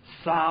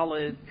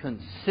solid,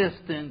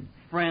 consistent,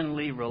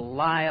 friendly,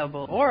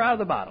 reliable, or out of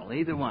the bottle,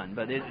 either one,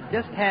 but it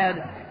just had,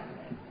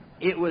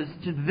 it was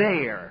just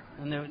there,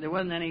 and there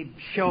wasn't any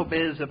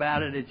showbiz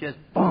about it. It just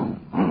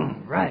boom,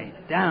 boom,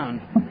 right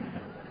down.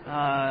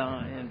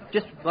 And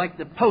just like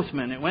the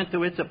postman, it went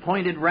through its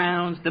appointed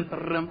rounds,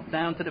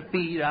 down to the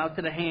feet, out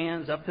to the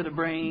hands, up to the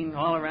brain,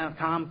 all around.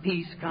 Calm,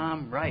 peace,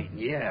 calm, right.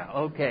 Yeah,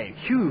 okay.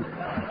 Phew.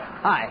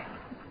 Hi.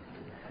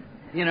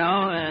 You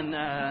know,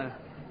 and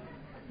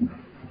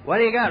what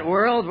do you got,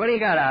 world? What do you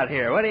got out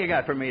here? What do you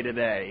got for me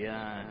today?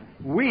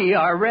 We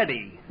are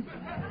ready.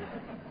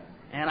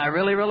 And I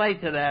really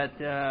relate to that.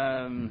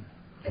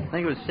 I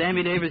think it was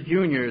Sammy Davis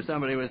Jr.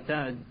 Somebody was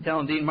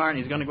telling Dean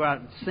Martin he's going to go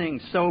out and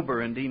sing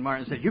sober, and Dean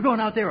Martin said, "You're going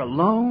out there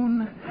alone?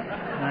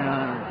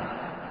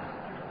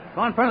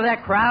 Go in front of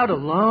that crowd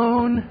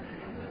alone?"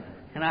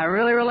 And I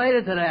really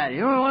related to that. You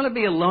don't want to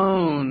be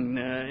alone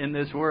in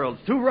this world.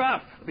 It's too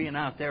rough being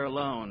out there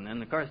alone.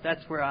 And, of course,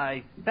 that's where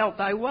I felt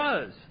I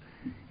was.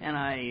 And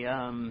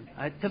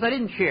because I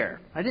didn't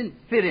share. I didn't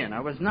fit in.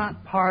 I was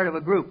not part of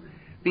a group.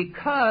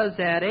 Because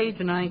at age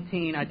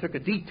 19, I took a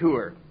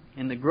detour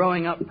in the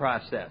growing up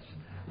process.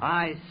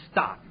 I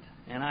stopped,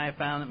 and I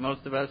found that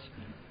most of us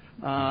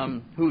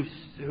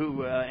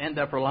who end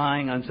up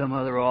relying on some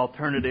other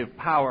alternative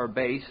power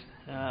base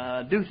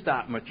do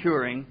stop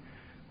maturing.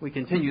 We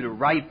continue to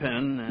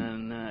ripen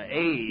and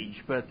age,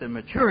 but the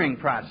maturing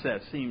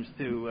process seems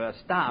to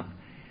stop.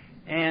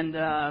 And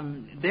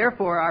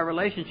therefore, our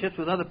relationships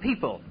with other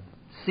people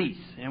cease,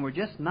 and we're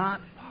just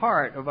not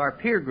part of our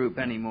peer group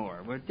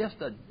anymore. We're just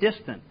a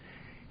distant.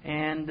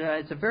 And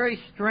it's a very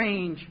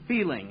strange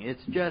feeling.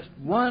 It's just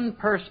one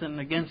person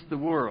against the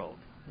world.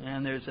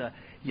 And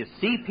you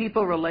see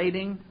people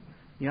relating,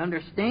 you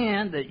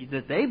understand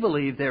that they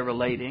believe they're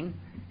relating,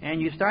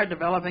 and you start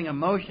developing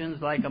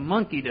emotions like a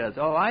monkey does.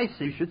 Oh, I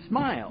see, you should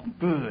smile.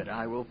 Good,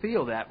 I will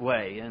feel that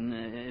way. And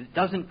it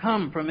doesn't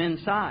come from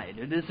inside.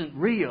 It isn't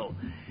real.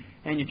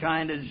 And you're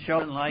trying to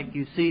show it like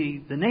you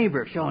see the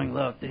neighbor showing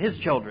love to his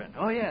children.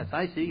 Oh, yes,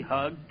 I see,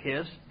 hug,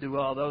 kiss, do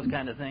all those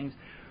kind of things.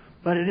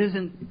 But it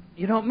isn't,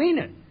 you don't mean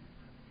it.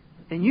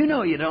 And you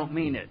know you don't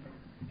mean it.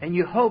 And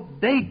you hope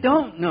they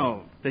don't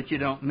know that you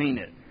don't mean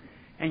it.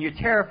 And you're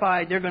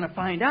terrified they're going to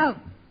find out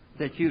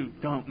that you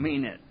don't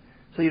mean it.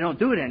 So you don't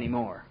do it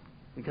anymore.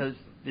 Because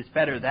it's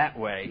better that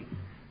way.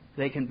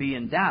 They can be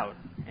in doubt.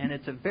 And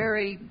it's a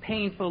very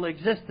painful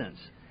existence.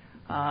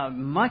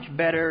 Much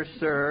better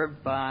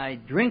served by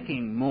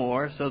drinking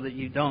more so that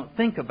you don't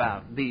think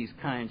about these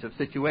kinds of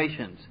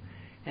situations.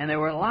 And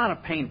there were a lot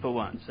of painful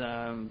ones.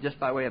 Just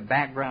by way of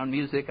background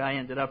music, I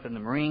ended up in the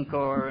Marine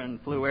Corps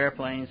and flew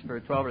airplanes for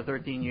 12 or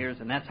 13 years,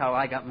 and that's how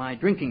I got my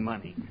drinking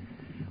money,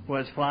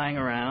 was flying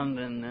around,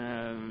 and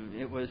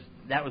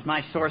that was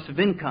my source of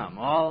income.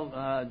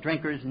 All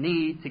drinkers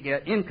need to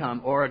get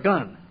income or a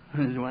gun,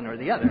 one or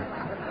the other.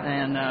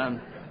 And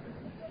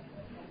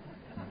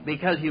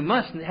because you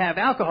must have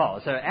alcohol.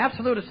 It's an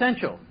absolute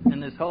essential in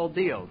this whole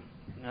deal.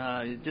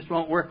 It just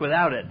won't work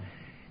without it.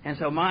 And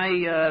so my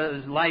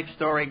life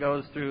story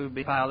goes through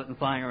being a pilot and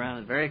flying around.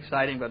 It's very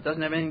exciting, but it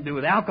doesn't have anything to do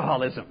with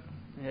alcoholism.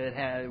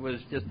 It was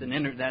just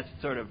that's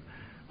sort of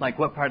like,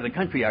 what part of the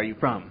country are you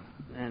from?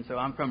 And so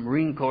I'm from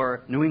Marine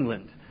Corps, New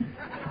England.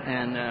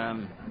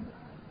 And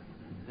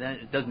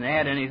that doesn't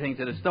add anything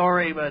to the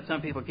story, but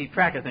some people keep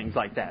track of things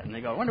like that. And they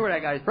go, I wonder where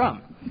that guy's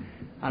from.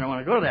 I don't want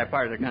to go to that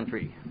part of the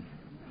country.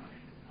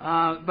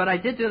 But I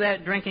did do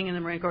that drinking in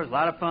the Marine Corps. It was a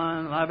lot of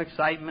fun, a lot of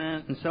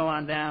excitement, and so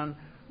on down.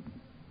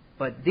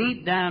 But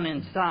deep down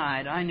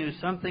inside, I knew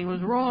something was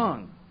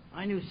wrong.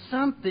 I knew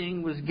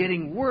something was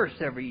getting worse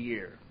every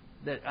year.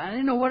 That I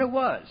didn't know what it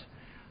was.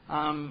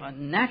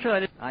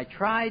 Naturally, I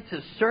tried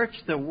to search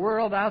the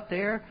world out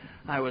there.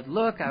 I would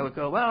look. I would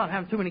go, well, I'm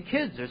having too many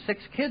kids. There's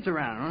 6 kids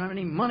around. I don't have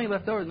any money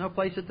left over. There's no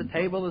place at the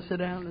table to sit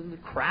down.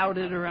 And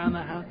crowded around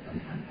the house.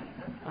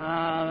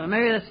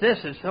 Maybe that's this.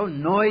 It's so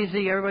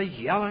noisy. Everybody's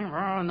yelling.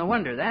 No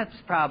wonder. That's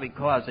probably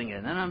causing it.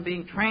 And then I'm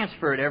being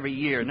transferred every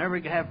year. Never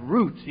have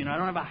roots. I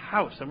don't have a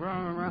house.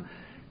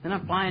 Then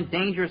I'm flying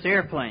dangerous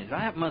airplanes.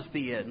 That must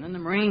be it. And then the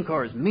Marine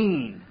Corps is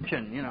mean.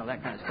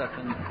 That kind of stuff.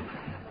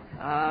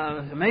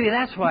 And so maybe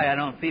that's why I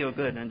don't feel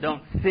good and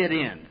don't fit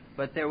in.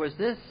 But there was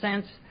this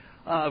sense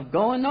of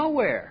going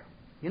nowhere.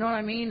 You know what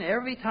I mean?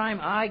 Every time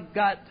I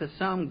got to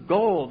some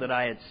goal that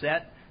I had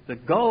set, the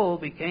goal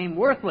became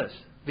worthless.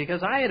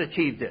 Because I had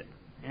achieved it.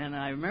 And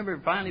I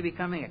remember finally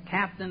becoming a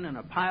captain and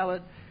a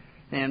pilot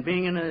and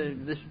being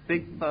in this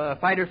big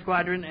fighter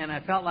squadron, and I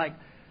felt like,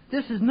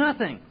 this is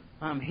nothing.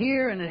 I'm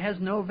here, and it has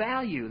no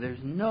value. There's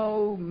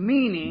no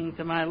meaning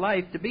to my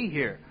life to be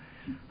here.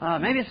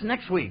 Maybe it's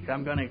next week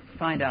I'm going to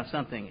find out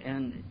something.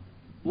 And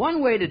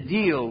one way to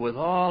deal with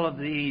all of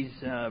these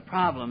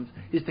problems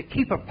is to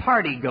keep a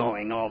party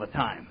going all the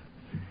time.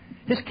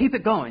 Just keep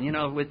it going, you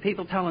know, with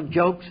people telling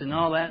jokes and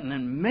all that, and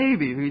then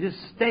maybe if you just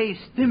stay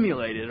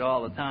stimulated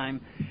all the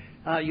time,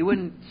 you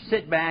wouldn't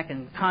sit back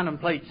and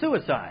contemplate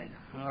suicide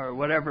or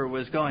whatever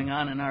was going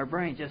on in our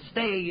brain. Just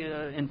stay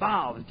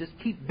involved. Just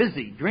keep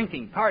busy,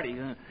 drinking, party,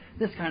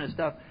 this kind of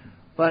stuff.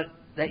 But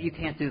that you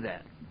can't do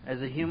that.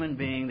 As a human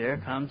being, there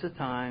comes a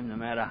time, no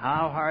matter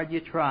how hard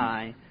you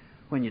try,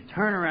 when you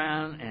turn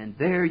around and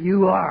there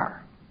you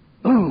are.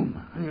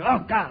 Boom! And you,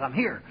 oh, God, I'm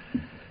here.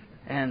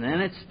 And then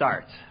it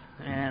starts.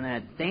 And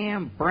that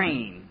damn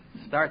brain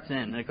starts in.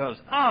 And it goes,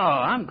 oh,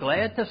 I'm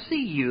glad to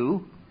see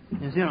you.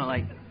 It's, you know,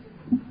 like,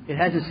 it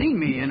hasn't seen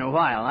me in a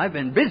while. I've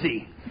been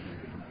busy.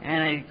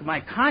 And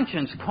my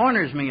conscience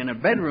corners me in a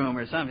bedroom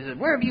or something. He says,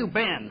 where have you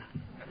been?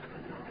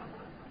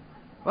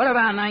 What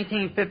about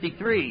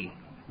 1953?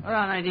 What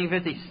about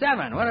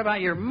 1957? What about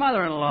your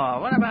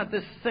mother-in-law? What about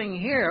this thing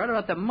here? What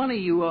about the money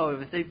you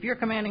owe? If you're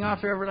commanding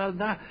officer,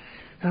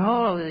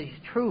 all of these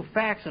true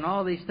facts and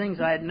all these things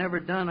I had never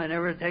done. I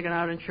never had taken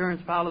out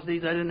insurance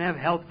policies. I didn't have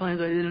health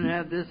plans. I didn't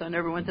have this. I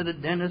never went to the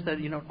dentist.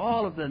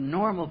 All of the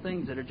normal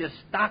things that are just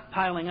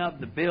stockpiling up,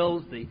 the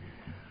bills,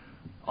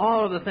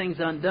 all of the things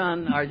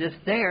undone are just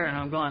there. And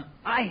I'm going,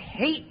 I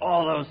hate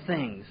all those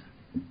things.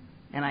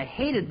 And I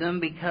hated them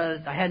because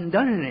I hadn't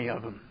done any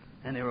of them.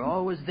 And they were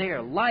always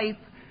there. Life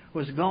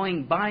was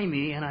going by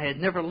me, and I had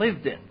never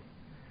lived it.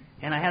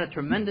 And I had a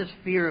tremendous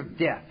fear of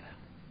death.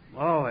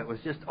 Oh, it was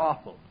just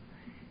awful.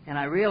 And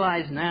I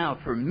realize now,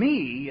 for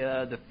me,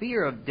 the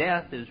fear of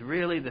death is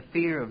really the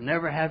fear of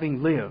never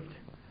having lived.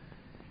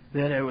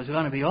 That it was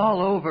going to be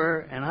all over,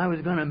 and I was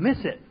going to miss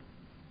it.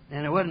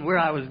 And it wasn't where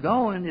I was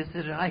going, it's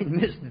that I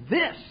missed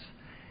this.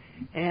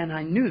 And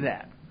I knew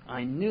that.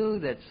 I knew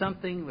that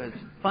something was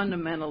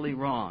fundamentally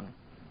wrong.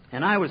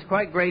 And I was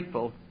quite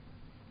grateful,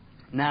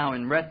 now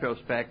in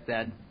retrospect,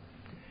 that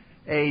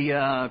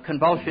a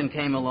convulsion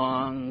came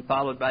along,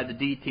 followed by the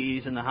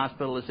DTs and the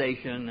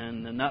hospitalization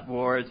and the nut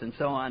wards and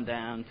so on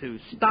down, to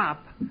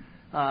stop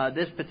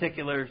this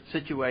particular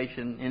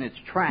situation in its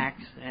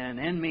tracks and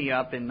end me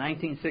up in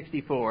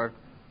 1964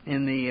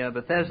 in the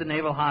Bethesda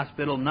Naval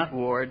Hospital nut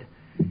ward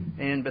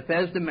in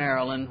Bethesda,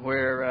 Maryland,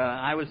 where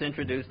I was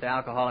introduced to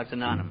Alcoholics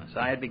Anonymous.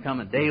 I had become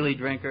a daily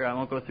drinker. I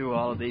won't go through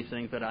all of these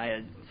things, but I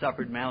had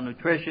suffered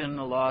malnutrition,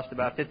 lost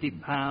about 50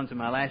 pounds in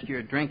my last year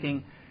of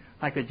drinking.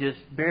 I could just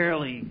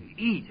barely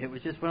eat. It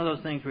was just one of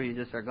those things where you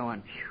just are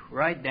going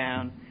right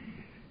down.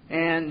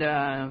 And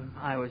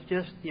I was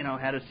just,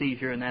 had a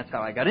seizure, and that's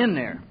how I got in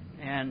there.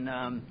 And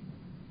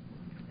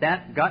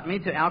that got me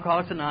to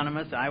Alcoholics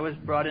Anonymous. I was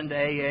brought into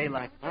AA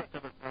like most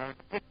of us are.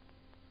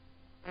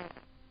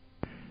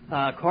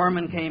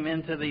 Corman came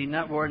into the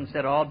nut ward and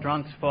said, all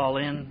drunks fall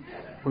in.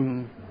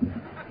 Boom.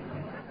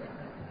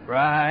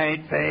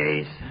 Right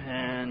face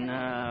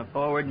and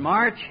forward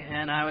march,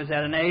 and I was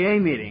at an AA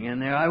meeting,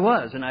 and there I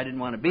was, and I didn't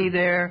want to be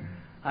there.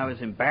 I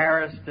was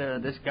embarrassed.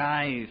 This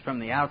guy, he's from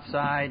the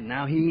outside.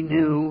 Now he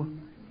knew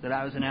that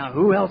I was an out.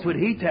 Who else would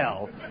he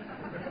tell?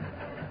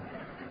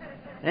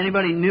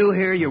 Anybody new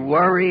here? You're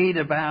worried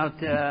about,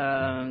 people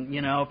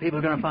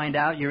are going to find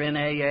out you're in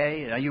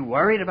AA. Are you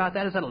worried about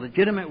that? Is that a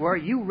legitimate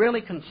worry? You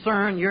really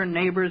concerned your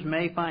neighbors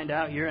may find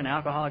out you're in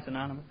Alcoholics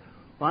Anonymous?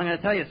 Well, I'm going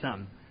to tell you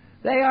something.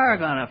 They are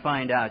going to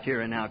find out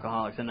you're in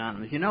Alcoholics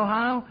Anonymous. You know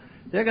how?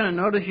 They're going to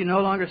notice you no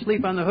longer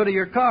sleep on the hood of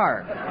your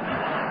car.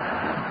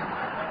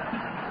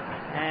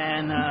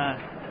 And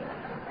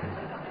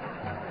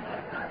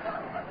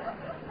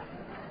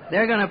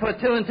they're going to put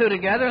two and two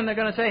together, and they're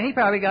going to say, he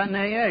probably got an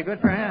AA. Good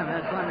for him.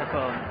 That's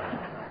wonderful.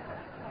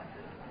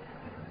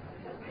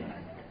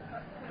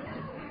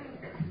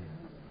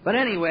 But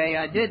anyway,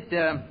 I did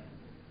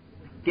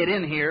get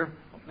in here,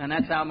 and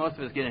that's how most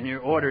of us get in here,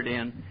 ordered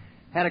in.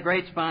 Had a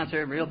great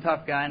sponsor, real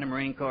tough guy in the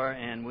Marine Corps,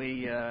 and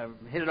we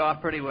hit it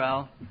off pretty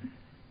well.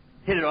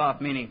 Hit it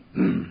off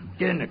meaning,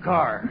 get in the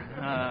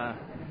car.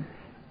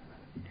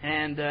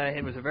 And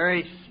it was a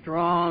very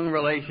strong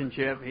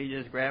relationship. He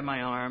just grabbed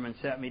my arm and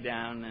set me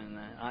down, and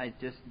I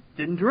just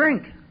didn't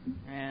drink.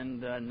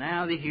 And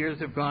now the years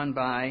have gone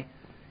by,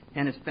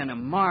 and it's been a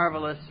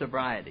marvelous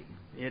sobriety.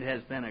 It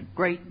has been a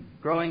great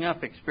growing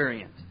up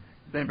experience.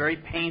 It's been very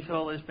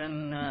painful. There's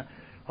been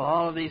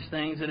all of these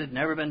things that had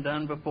never been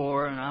done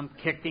before, and I'm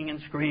kicking and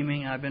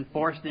screaming. I've been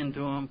forced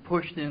into them,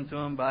 pushed into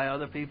them by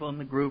other people in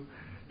the group.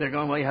 They're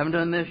going, well, you haven't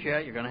done this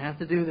yet. You're going to have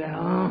to do that.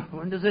 Oh,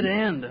 when does it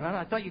end?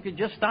 I thought you could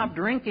just stop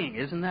drinking.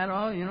 Isn't that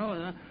all?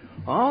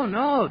 Oh,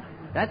 no,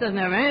 that doesn't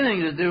have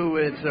anything to do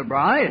with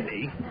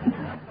sobriety.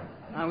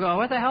 I'm going,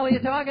 what the hell are you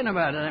talking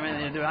about?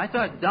 I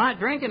thought not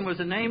drinking was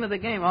the name of the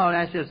game. Oh,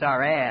 that's just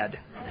our ad.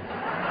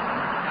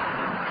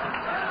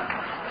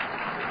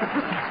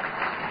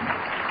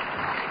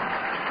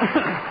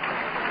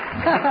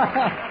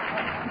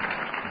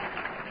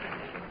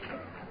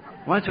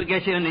 Once we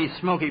get you in these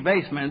smoky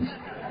basements,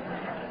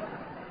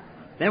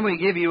 then we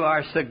give you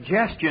our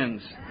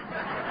suggestions.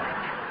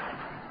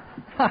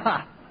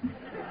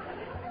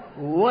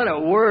 What a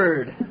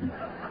word.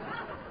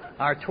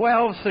 Our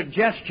 12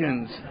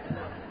 suggestions.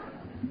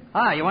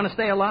 You want to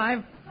stay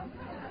alive?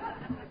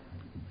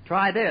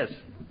 Try this.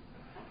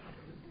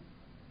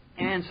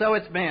 And so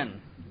it's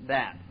been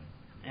that.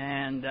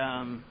 And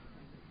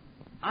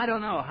I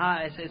don't know how,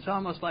 it's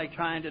almost like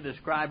trying to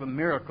describe a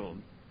miracle.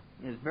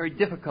 It's very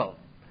difficult.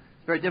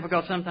 It's very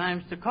difficult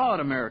sometimes to call it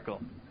a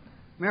miracle.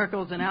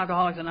 Miracles in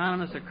Alcoholics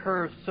Anonymous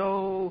occur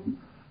so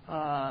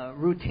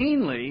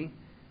routinely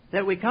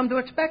that we come to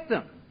expect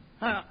them.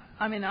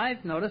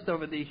 I've noticed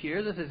over these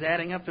years, this is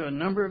adding up to a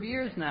number of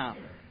years now.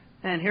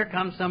 And here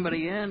comes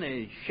somebody in,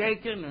 he's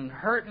shaking and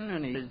hurting,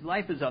 and his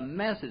life is a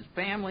mess, his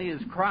family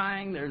is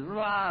crying, there's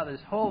this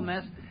whole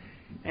mess.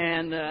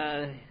 And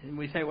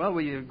we say, well,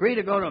 will you agree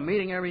to go to a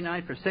meeting every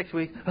night for 6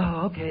 weeks?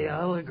 Oh, okay,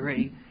 I'll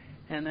agree.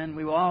 And then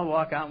we all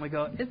walk out and we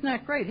go, isn't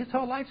that great? His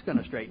whole life's going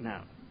to straighten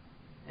out.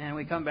 And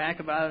we come back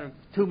about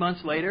 2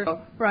 months later.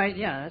 Oh, right,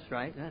 yeah, that's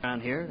right. That's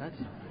around here.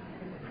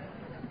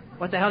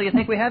 What the hell do you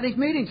think we have these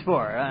meetings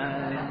for?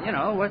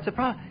 What's the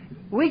problem?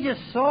 We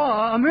just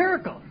saw a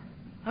miracle.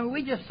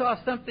 We just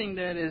saw something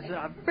that is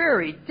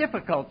very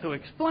difficult to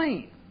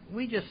explain.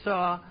 We just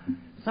saw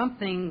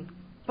something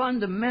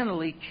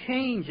fundamentally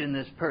change in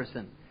this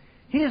person.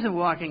 He isn't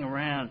walking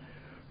around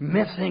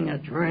missing a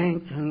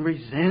drink and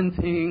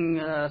resenting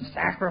a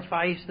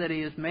sacrifice that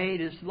he has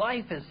made. His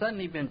life has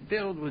suddenly been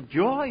filled with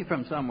joy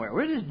from somewhere.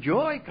 Where does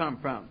joy come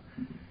from?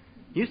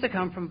 It used to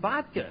come from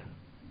vodka.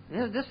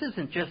 This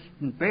isn't just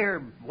bare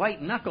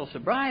white-knuckle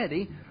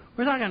sobriety.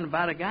 We're talking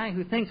about a guy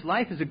who thinks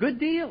life is a good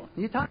deal.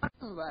 You talk to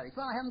him about it.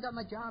 Well, I haven't got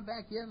my job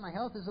back yet. My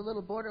health is a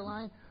little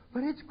borderline,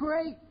 but it's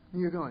great.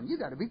 And you're going, you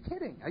got to be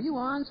kidding. Are you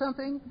on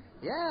something?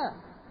 Yeah.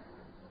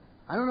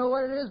 I don't know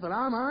what it is, but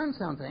I'm on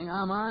something.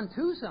 I'm on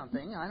to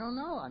something. I don't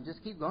know. I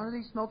just keep going to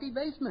these smoky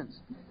basements.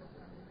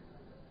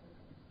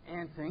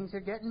 And things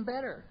are getting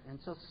better. And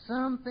so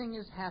something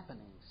is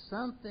happening.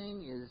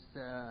 Something is...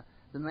 the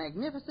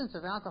magnificence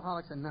of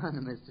Alcoholics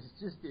Anonymous is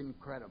just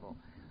incredible.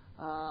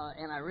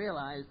 And I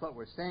realize what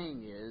we're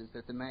saying is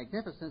that the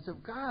magnificence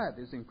of God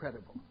is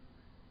incredible.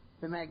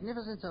 The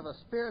magnificence of a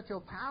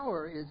spiritual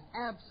power is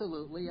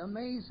absolutely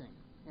amazing.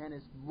 And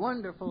it's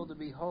wonderful to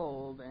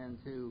behold and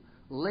to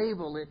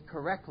label it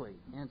correctly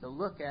and to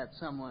look at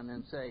someone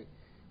and say,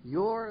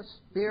 your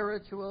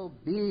spiritual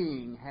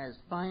being has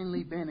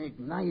finally been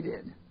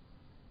ignited.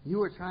 You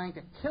were trying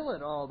to kill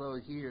it all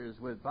those years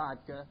with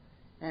vodka,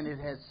 and it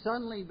has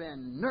suddenly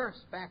been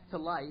nursed back to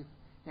life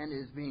and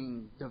is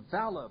being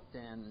developed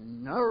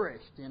and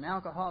nourished in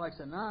Alcoholics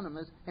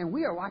Anonymous, and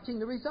we are watching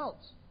the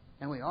results.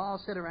 And we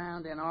all sit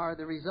around and are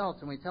the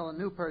results, and we tell a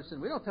new person,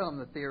 we don't tell them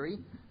the theory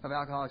of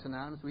Alcoholics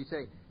Anonymous. We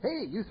say,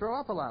 hey, you throw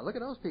up a lot. Look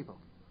at those people.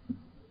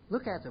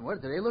 Look at them.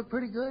 What, do they look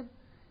pretty good?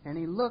 And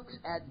he looks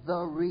at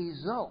the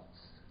results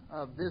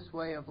of this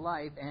way of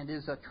life and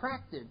is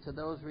attracted to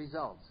those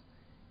results.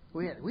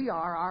 We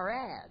are our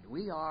ad.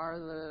 We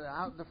are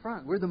out the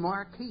front. We're the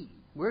marquee.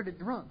 We're the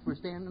drunks. We're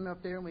standing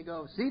up there and we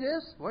go, see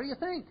this? What do you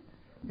think?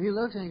 And he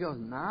looks and he goes,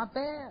 not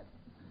bad.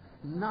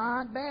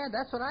 Not bad.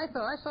 That's what I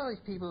thought. I saw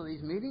these people at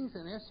these meetings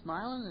and they're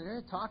smiling and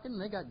they're talking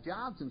and they got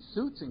jobs and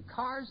suits and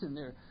cars and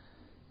they're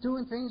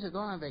doing things. They're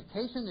going on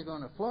vacation. They're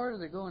going to Florida.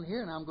 They're going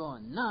here. And I'm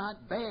going,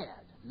 not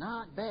bad.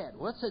 Not bad.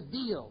 What's the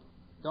deal?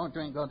 Don't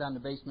drink. Go down the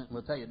basement and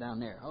we'll tell you down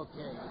there.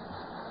 Okay.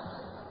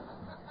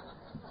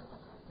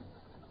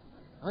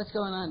 What's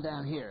going on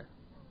down here?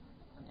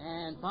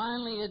 And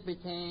finally it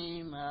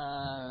became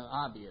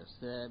obvious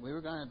that we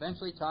were going to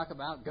eventually talk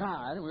about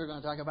God and we were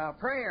going to talk about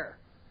prayer.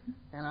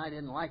 And I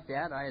didn't like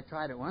that. I had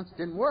tried it once. It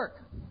didn't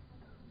work.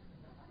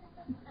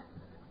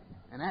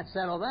 And that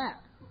settled that.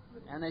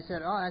 And they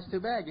said, oh, that's too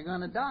bad. You're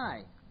going to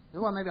die.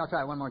 Well, maybe I'll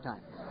try it one more time.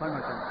 One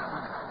more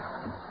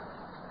time.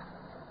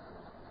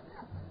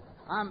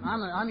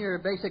 I'm your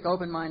basic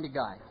open-minded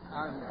guy.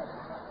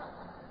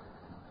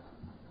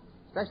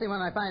 Especially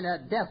when I find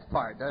that death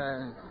part.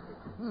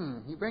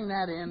 You bring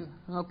that in,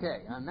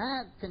 okay. On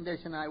that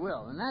condition, I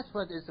will. And that's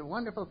what is a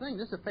wonderful thing.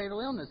 This is a fatal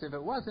illness. If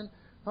it wasn't,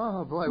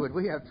 oh, boy, would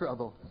we have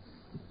trouble.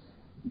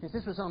 If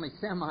this was only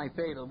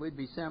semi-fatal, we'd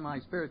be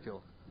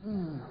semi-spiritual.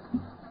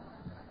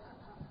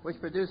 Which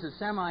produces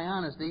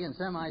semi-honesty and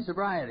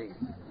semi-sobriety,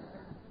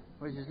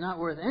 which is not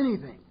worth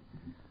anything.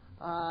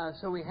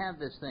 So we have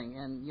this thing.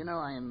 And, you know,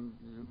 I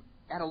am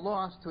at a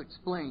loss to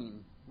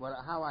explain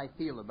how I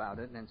feel about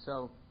it. And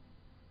so,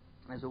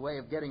 as a way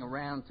of getting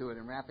around to it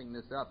and wrapping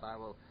this up, I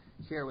will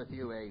share with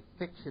you a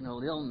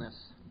fictional illness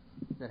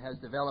that has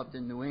developed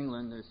in New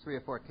England. There's 3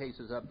 or 4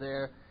 cases up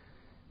there.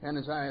 And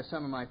as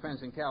some of my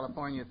friends in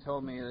California have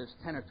told me, there's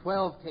 10 or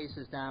 12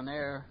 cases down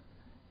there,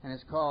 and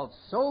it's called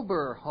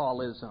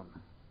soberholism.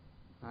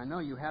 I know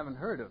you haven't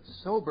heard of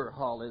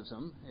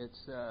soberholism.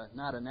 It's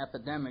not an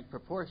epidemic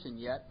proportion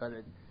yet, but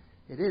it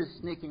is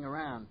sneaking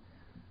around.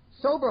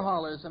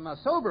 Soberholism, a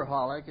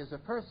soberholic, is a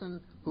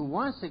person who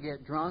wants to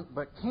get drunk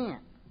but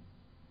can't.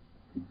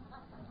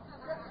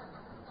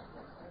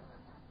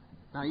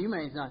 Now, you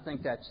may not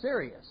think that's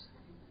serious.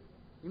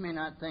 You may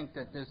not think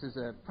that this is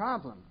a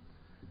problem.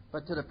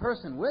 But to the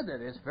person with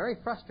it, it's very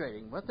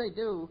frustrating. What they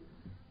do,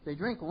 they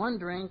drink one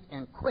drink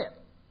and quit.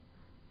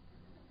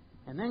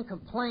 And then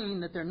complain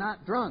that they're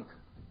not drunk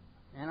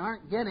and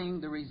aren't getting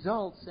the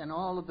results and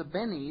all of the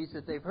bennies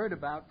that they've heard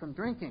about from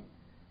drinking.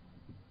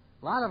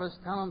 A lot of us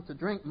tell them to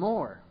drink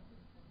more,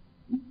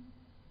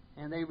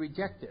 and they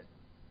reject it.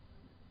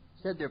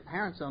 Said their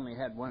parents only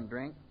had one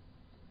drink,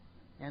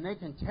 and they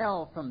can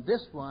tell from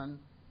this one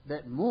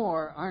that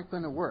more aren't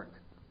going to work.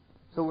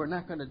 So they're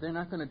not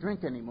going to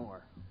drink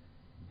anymore.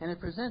 And it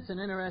presents an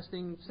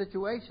interesting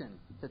situation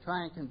to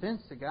try and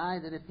convince the guy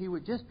that if he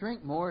would just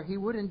drink more, he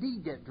would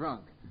indeed get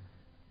drunk.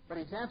 But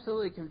he's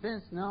absolutely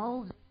convinced,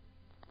 no.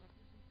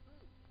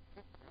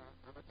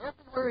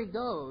 Everywhere he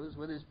goes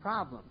with his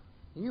problem.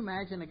 Can you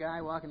imagine a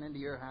guy walking into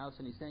your house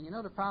and he's saying, you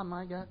know the problem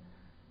I got?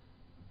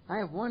 I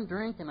have one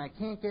drink and I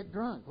can't get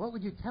drunk. What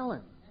would you tell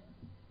him?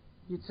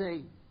 You'd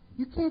say,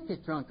 you can't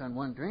get drunk on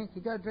one drink.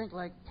 You got to drink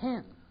like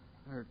 10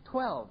 or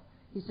 12.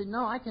 He said,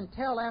 no, I can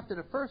tell after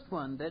the first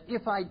one that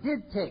if I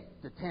did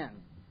take the 10,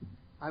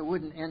 I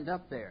wouldn't end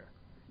up there.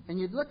 And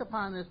you'd look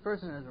upon this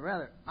person as a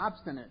rather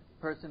obstinate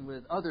person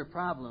with other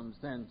problems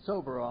than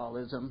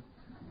soberallism.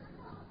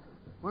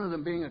 One of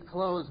them being a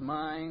closed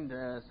mind,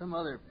 some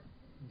other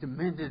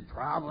demented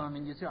problem.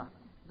 And you say,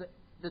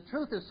 the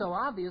truth is so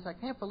obvious, I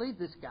can't believe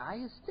this guy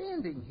is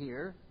standing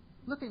here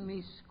looking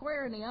me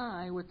square in the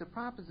eye with the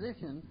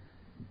proposition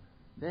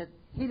that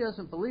he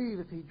doesn't believe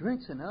if he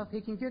drinks enough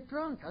he can get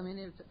drunk. I mean,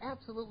 it's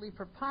absolutely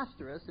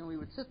preposterous, and we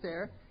would sit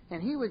there,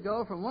 and he would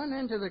go from one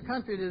end of the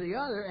country to the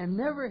other and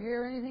never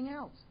hear anything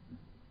else.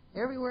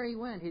 Everywhere he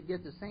went, he'd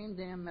get the same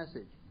damn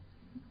message.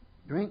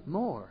 Drink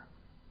more.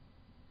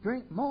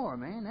 Drink more,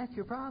 man. That's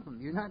your problem.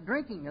 You're not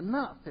drinking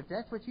enough. If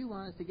that's what you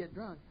want is to get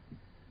drunk.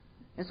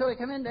 And so we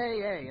come into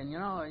AA, and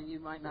you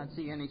might not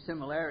see any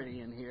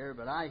similarity in here,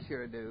 but I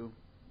sure do.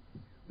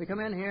 We come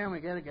in here and we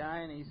get a guy,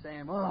 and he's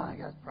saying, "Oh, I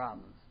got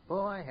problems.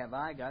 Boy, have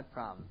I got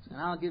problems." And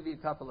I'll give you a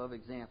couple of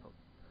examples.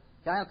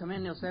 Guy will come in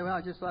and he'll say, "Well,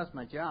 I just lost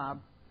my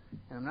job,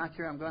 and I'm not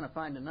sure I'm going to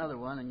find another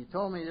one. And you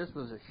told me this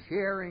was a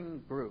sharing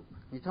group.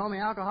 You told me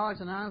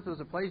Alcoholics Anonymous was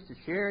a place to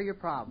share your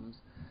problems.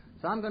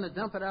 So I'm going to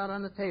dump it out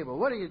on the table.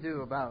 What do you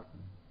do about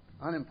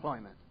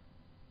unemployment?"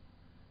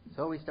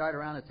 So we start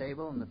around the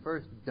table, and the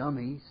first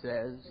dummy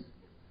says,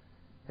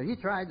 "Have you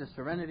tried the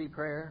Serenity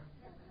Prayer?"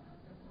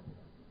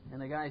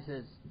 And the guy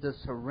says, "The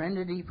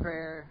Serenity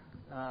Prayer?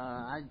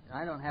 I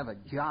don't have a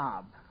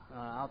job.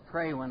 I'll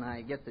pray when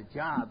I get the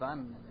job.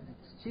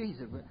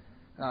 Jesus.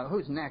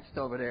 Who's next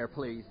over there,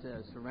 please?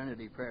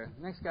 Serenity Prayer."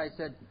 Next guy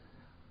said,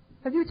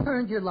 "Have you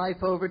turned your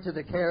life over to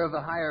the care of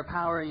a higher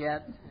power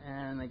yet?"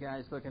 And the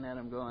guy's looking at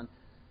him going,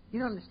 "You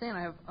don't understand,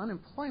 I have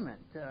unemployment.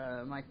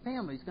 My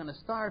family's going to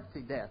starve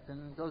to death."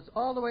 And it goes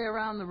all the way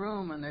around the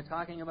room, and they're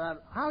talking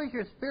about, "How is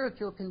your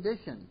spiritual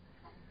condition?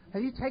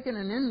 Have you taken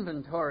an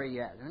inventory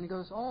yet?" And he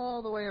goes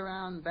all the way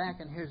around back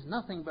and hears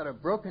nothing but a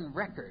broken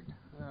record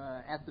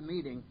at the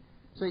meeting.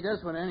 So he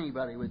does what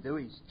anybody would do.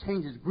 He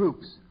changes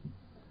groups.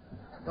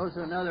 Goes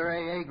to another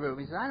AA group.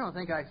 He says, "I don't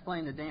think I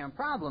explained the damn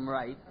problem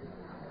right."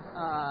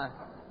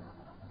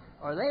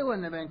 Or they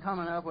wouldn't have been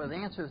coming up with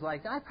answers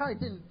like that. I probably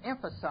didn't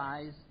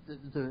emphasize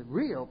the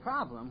real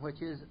problem,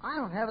 which is I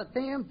don't have a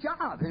damn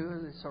job. It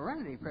was a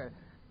Serenity Prayer.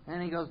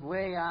 And he goes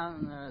way out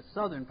in the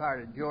southern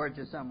part of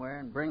Georgia somewhere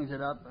and brings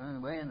it up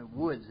way in the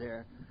woods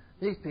there.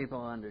 These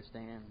people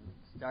understand.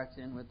 Starts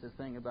in with the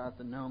thing about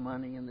the no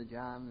money and the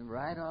job, and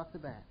right off the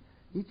bat,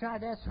 "You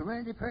tried that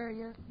Serenity Prayer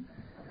yet?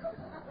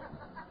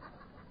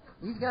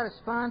 He's got a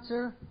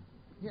sponsor?"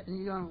 And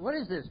you're going, "What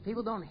is this?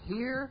 People don't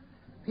hear?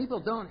 People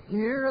don't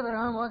hear that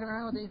I'm walking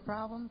around with these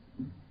problems?"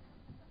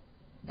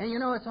 And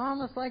it's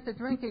almost like the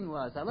drinking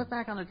was. I look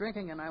back on the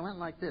drinking and I went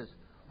like this.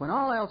 When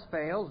all else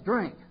fails,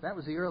 drink. That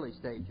was the early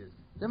stages.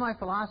 Then my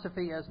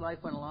philosophy as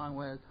life went along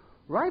was,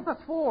 right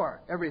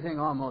before everything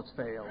almost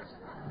fails,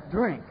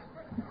 drink.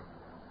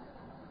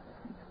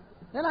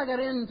 Then I got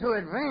into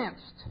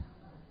advanced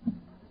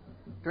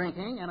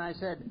drinking and I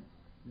said,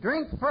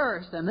 drink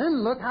first and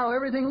then look how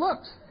everything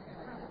looks.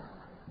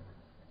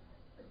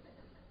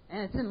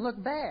 And it didn't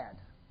look bad.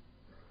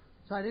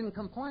 So I didn't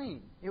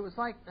complain. It was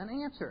like an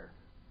answer.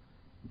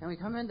 And we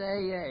come into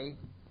AA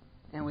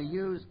and we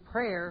use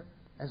prayer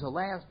as a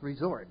last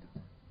resort.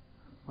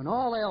 When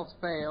all else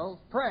fails,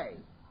 pray.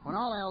 When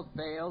all else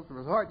fails,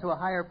 resort to a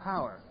higher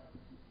power.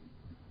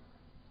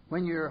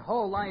 When your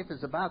whole life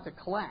is about to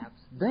collapse,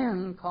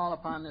 then call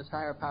upon this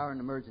higher power in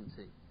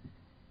emergency.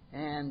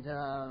 And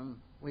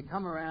we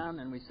come around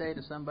and we say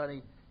to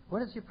somebody,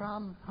 "What is your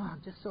problem?" "Oh,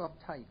 I'm just so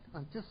uptight.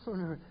 I'm just so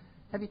nervous."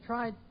 "Have you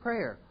tried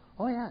prayer?"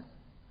 "Oh, yes."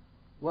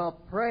 "Well,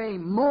 pray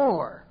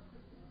more."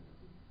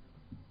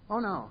 "Oh,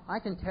 no, I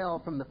can tell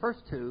from the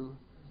first two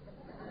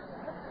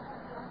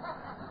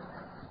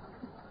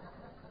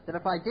that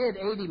if I did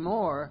 80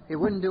 more, it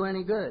wouldn't do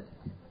any good."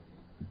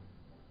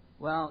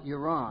 "Well, you're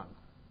wrong.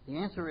 The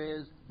answer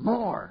is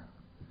more."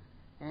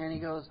 And he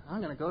goes,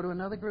 "I'm going to go to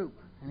another group."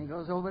 And he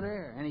goes over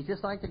there. And he's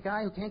just like the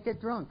guy who can't get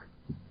drunk.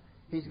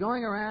 He's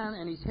going around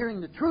and he's hearing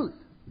the truth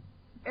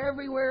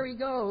everywhere he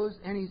goes,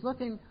 and he's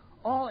looking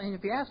and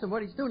if you ask him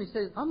what he's doing, he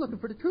says, I'm looking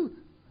for the truth.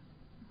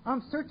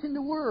 I'm searching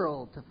the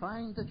world to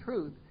find the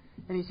truth.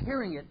 And he's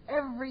hearing it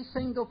every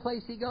single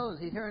place he goes.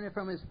 He's hearing it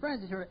from his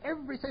friends. He's hearing it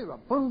every single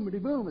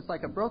boom-a-de-boom. It's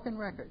like a broken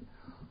record.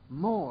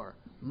 More,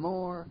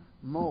 more,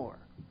 more.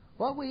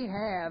 What we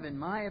have, in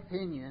my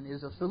opinion,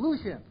 is a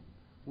solution.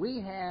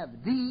 We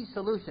have the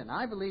solution.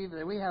 I believe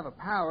that we have a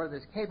power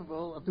that's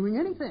capable of doing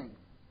anything.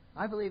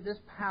 I believe this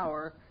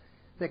power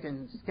that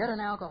can get an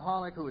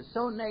alcoholic who is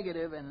so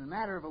negative and in a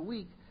matter of a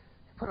week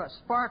put a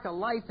spark of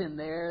life in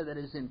there that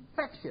is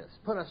infectious,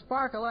 put a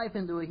spark of life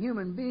into a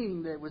human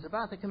being that was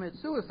about to commit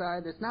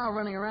suicide that's now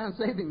running around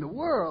saving the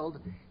world,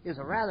 is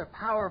a rather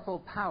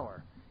powerful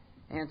power.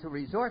 And to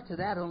resort to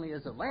that only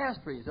as a last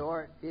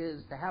resort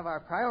is to have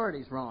our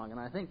priorities wrong. And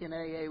I think in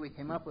AA we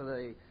came up with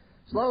a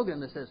slogan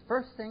that says,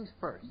 first things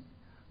first.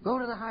 Go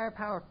to the higher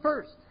power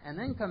first, and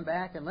then come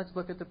back and let's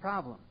look at the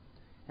problem.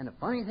 And the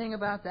funny thing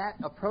about that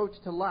approach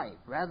to life,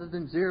 rather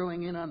than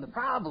zeroing in on the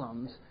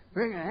problems,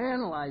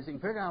 analyzing,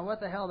 figuring out what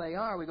the hell they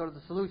are, we go to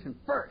the solution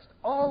first.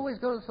 Always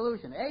go to the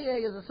solution.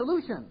 AA is a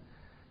solution.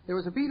 There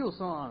was a Beatles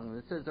song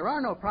that says, there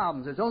are no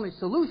problems, there's only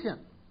solution.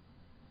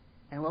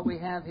 And what we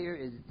have here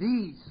is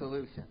the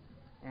solution.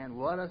 And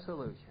what a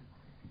solution.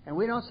 And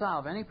we don't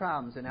solve any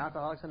problems in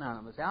Alcoholics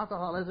Anonymous.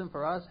 Alcoholism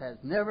for us has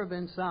never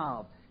been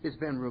solved. It's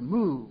been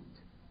removed.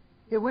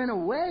 It went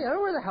away. I don't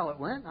know where the hell it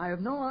went. I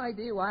have no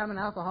idea why I'm an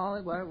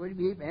alcoholic, why it would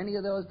be any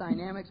of those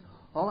dynamics.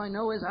 All I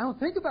know is I don't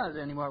think about it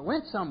anymore. It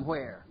went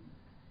somewhere.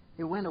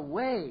 It went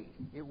away.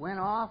 It went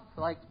off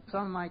like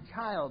some of my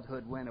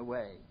childhood went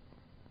away.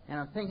 And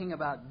I'm thinking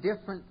about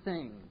different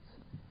things.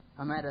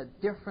 I'm at a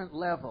different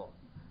level.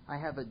 I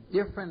have a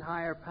different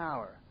higher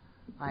power.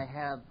 I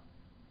have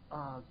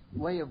a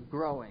way of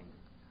growing.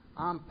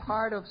 I'm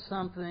part of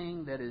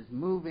something that is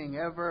moving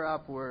ever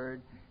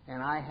upward,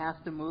 and I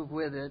have to move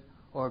with it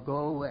or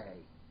go away.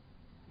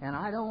 And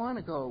I don't want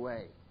to go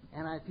away.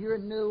 And if you're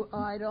new,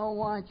 I don't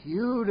want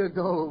you to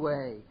go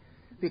away.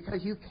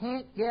 Because you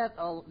can't get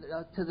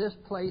to this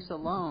place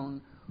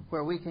alone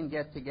where we can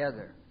get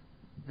together.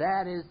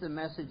 That is the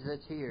message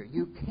that's here.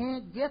 You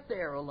can't get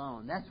there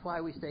alone. That's why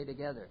we stay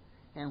together.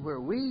 And where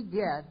we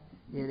get,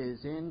 it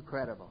is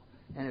incredible.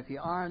 And if you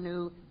are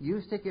new,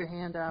 you stick your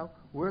hand out,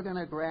 we're going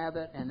to grab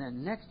it, and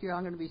then next year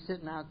I'm going to be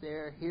sitting out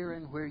there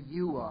hearing where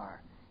you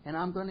are. And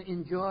I'm going to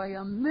enjoy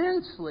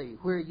immensely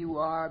where you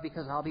are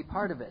because I'll be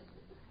part of it.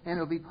 And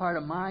it'll be part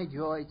of my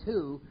joy,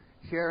 too,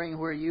 sharing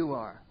where you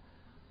are.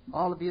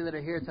 All of you that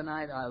are here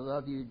tonight, I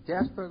love you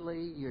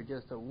desperately. You're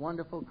just a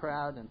wonderful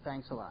crowd, and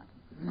thanks a lot.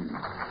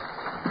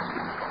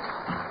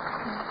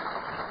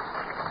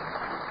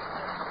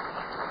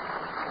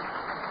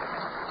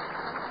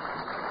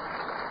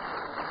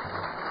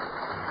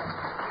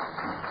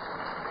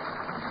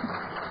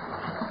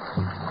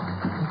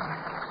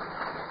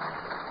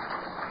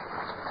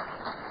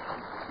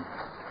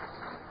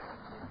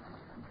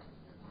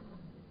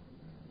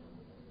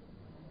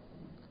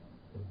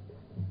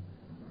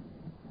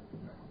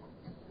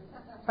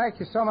 Thank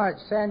you so much,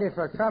 Sandy,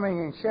 for coming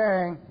and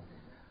sharing.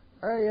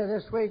 Earlier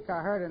this week,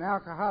 I heard an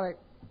alcoholic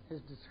is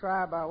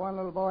described by one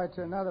little boy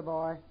to another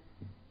boy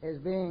as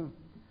being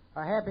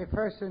a happy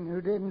person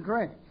who didn't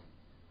drink.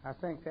 I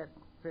think that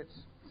fits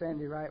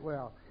Sandy right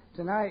well.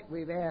 Tonight,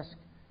 we've asked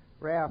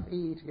Ralph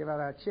E. to give out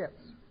our chips.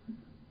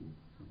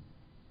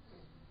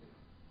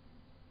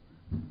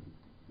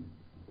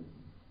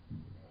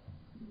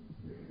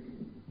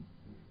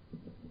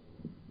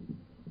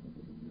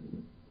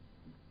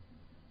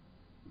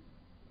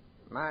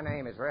 My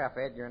name is Ralph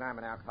Edgar, and I'm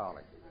an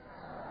alcoholic.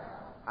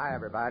 Hi,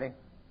 everybody.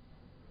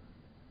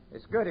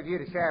 It's good of you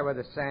to share with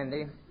us,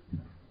 Sandy.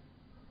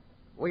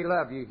 We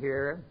love you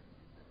here,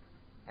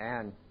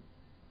 and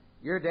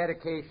your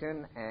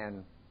dedication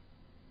and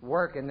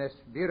work in this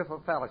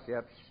beautiful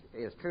fellowship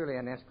is truly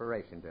an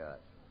inspiration to us.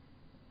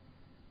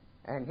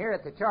 And here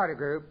at the Charter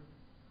Group,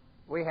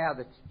 we have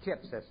the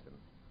chip system.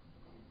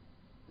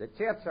 The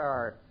chips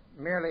are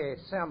merely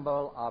a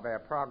symbol of our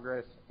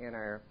progress in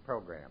our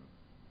program.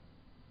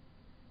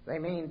 They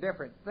mean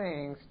different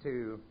things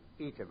to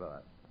each of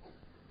us.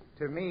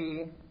 To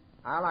me,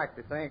 I like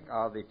to think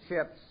of the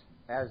chips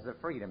as the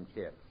freedom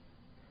chips.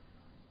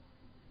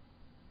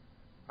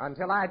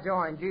 Until I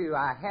joined you,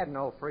 I had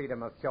no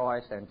freedom of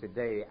choice, and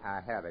today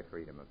I have a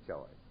freedom of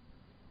choice.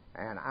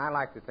 And I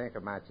like to think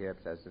of my chips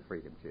as the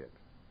freedom chips.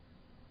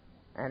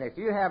 And if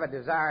you have a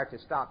desire to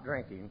stop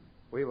drinking,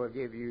 we will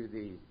give you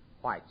the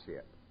white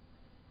chip.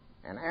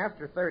 And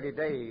after 30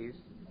 days,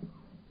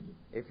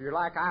 if you're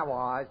like I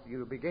was,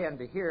 you'll begin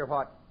to hear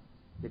what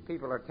the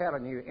people are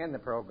telling you in the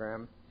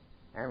program,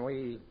 and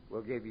we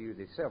will give you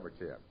the silver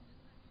chip.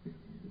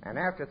 And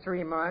after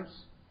 3 months,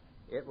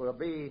 it will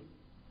be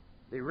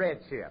the red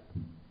chip.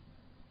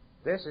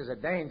 This is a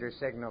danger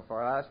signal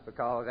for us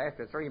because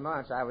after 3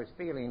 months I was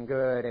feeling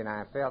good and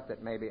I felt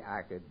that maybe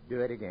I could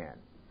do it again.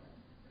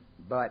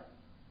 But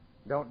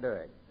don't do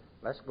it.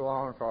 Let's go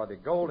on for the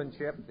golden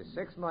chip, the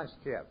 6 months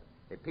chip,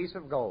 a piece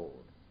of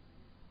gold.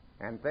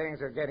 and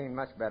things are getting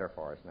much better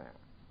for us now.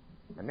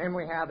 And then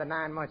we have the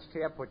 9-month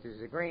chip, which is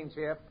the green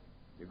chip,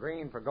 the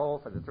green for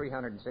gold for the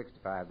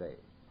 365 days.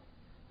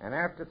 And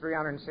after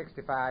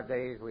 365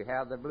 days, we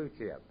have the blue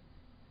chip.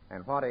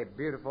 And what a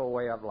beautiful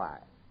way of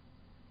life.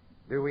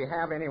 Do we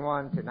have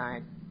anyone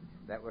tonight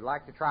that would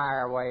like to try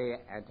our way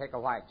and take a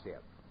white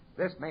chip?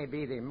 This may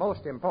be the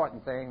most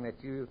important thing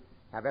that you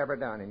have ever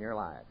done in your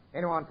life.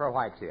 Anyone for a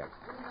white chip?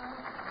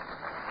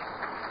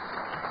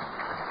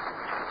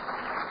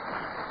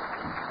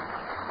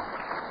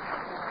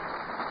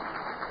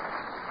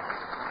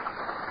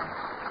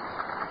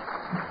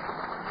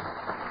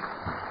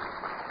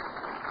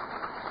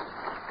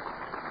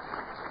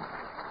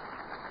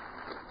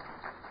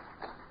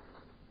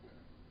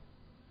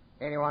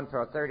 Anyone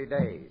for 30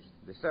 days?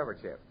 The silver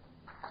chip.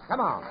 Come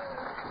on.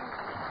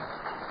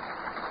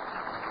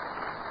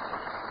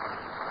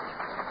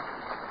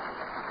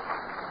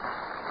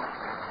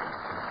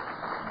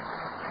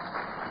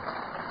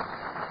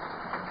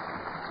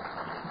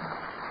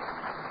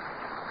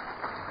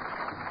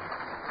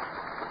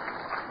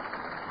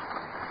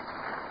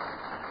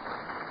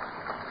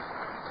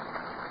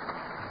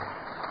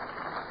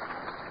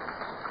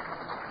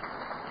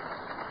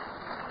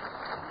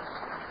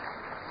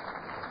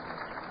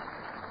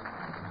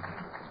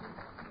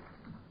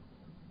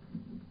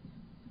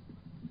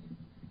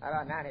 How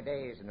about 90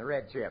 days in the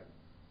red chip?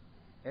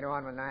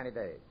 Anyone with 90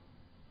 days?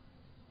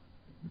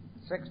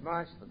 6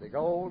 months for the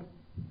gold.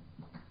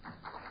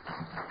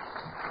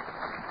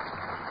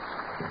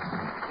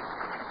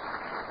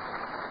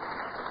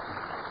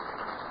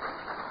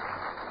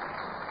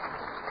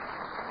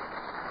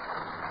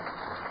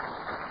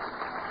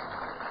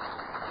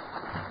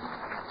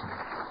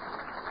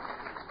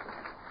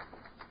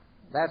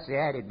 That's the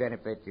added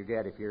benefit you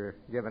get if you're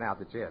giving out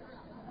the chips.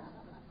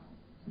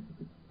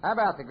 How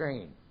about the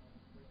green?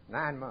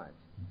 9 months.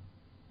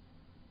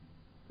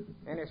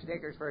 Any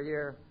sneakers for a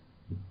year?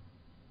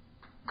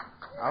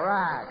 All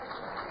right.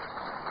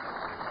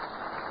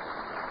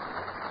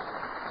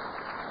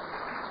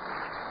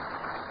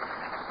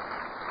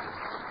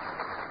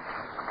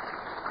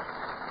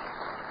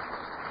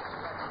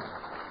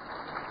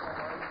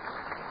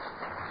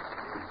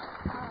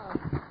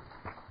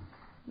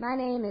 My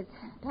name is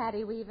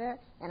Patty Weaver,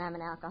 and I'm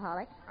an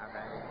alcoholic.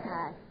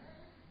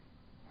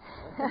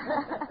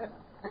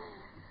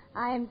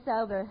 I am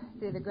sober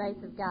through the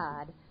grace of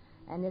God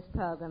and this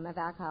program of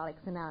Alcoholics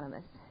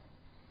Anonymous.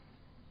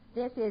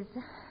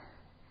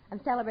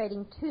 I'm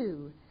celebrating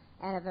 2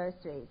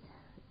 anniversaries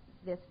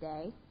this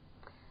day.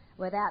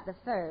 Without the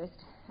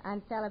first,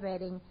 I'm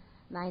celebrating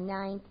my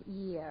 9th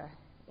year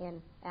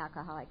in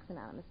Alcoholics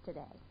Anonymous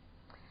today.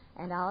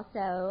 And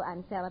also,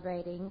 I'm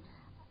celebrating,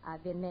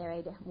 I've been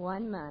married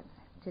 1 month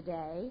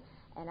today,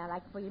 and I'd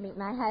like for you to meet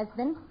my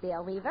husband,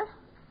 Bill Weaver.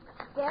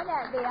 Stand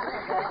up, Bill.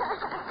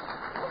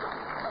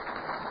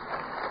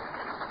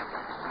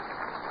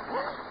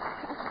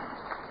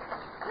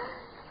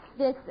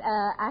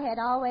 I had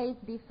always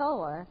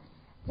before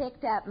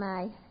picked up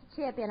my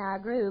chip in our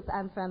group.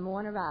 I'm from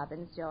Warner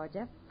Robins,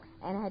 Georgia,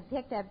 and I had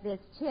picked up this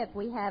chip.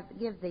 We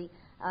give the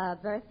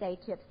birthday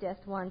chips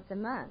just once a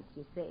month,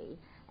 you see.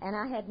 And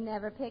I had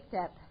never picked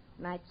up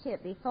my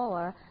chip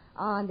before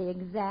on the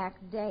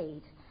exact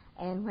date.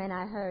 And when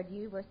I heard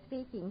you were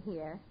speaking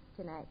here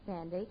tonight,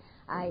 Sandy,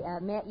 I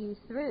met you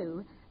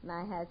through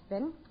my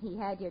husband. He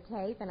had your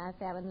tape, and I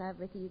fell in love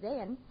with you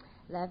then.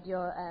 Loved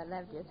your,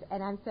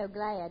 and I'm so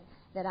glad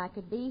that I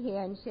could be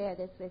here and share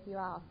this with you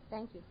all.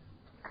 Thank you.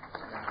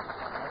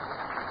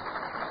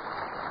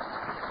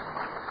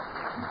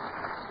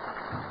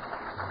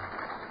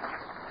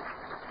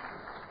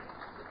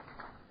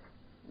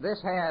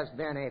 This has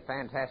been a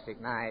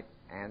fantastic night,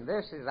 and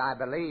this is, I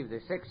believe,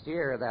 the 6th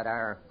year that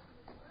our...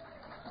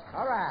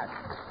 All right.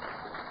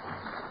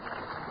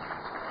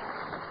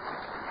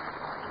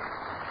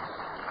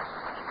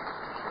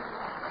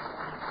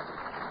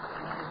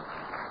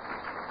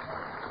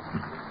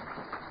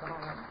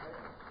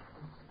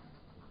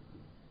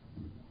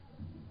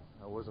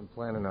 I wasn't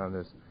planning on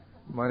this.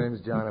 My name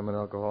is John. I'm an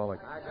alcoholic.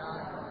 Hi,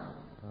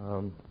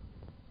 John.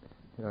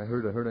 I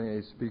heard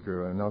a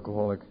speaker, an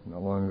alcoholic,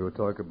 not long ago,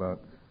 talk about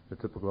the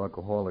typical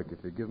alcoholic.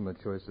 If you give him a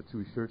choice of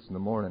 2 shirts in the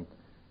morning,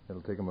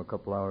 it'll take him a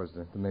couple hours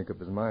to make up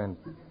his mind.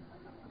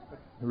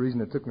 The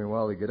reason it took me a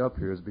while to get up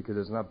here is because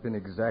it's not been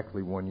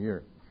exactly 1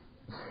 year.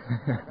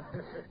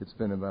 It's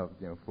been about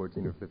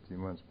 14 or 15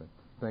 months. But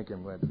thank you.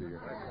 I'm glad to be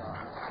here.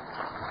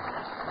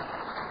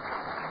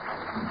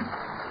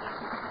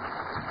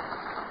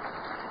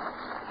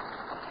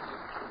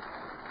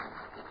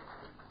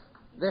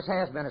 This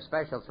has been a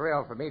special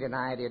thrill for me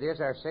tonight. It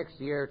is our 6th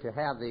year to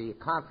have the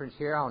conference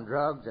here on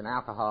drugs and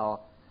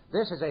alcohol.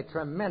 This is a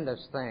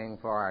tremendous thing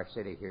for our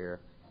city here.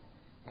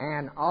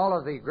 And all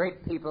of the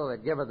great people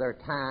that give of their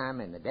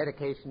time and the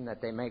dedication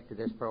that they make to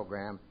this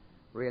program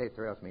really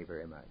thrills me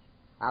very much.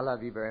 I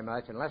love you very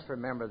much, and let's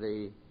remember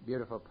the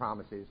beautiful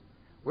promises.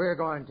 We're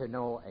going to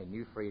know a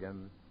new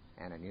freedom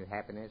and a new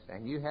happiness,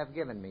 and you have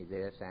given me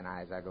this, and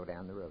as I go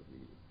down the road with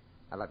you.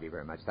 I love you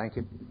very much. Thank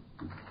you.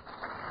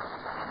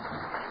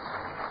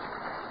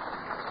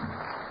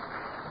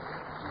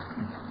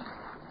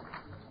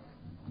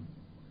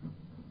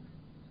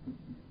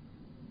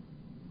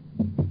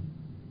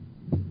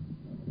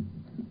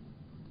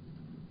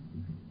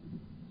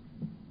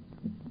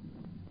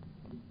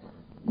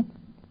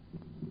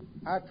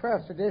 Our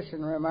 12th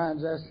tradition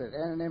reminds us that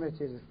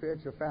anonymity is the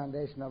spiritual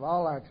foundation of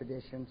all our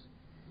traditions,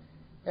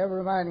 ever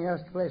reminding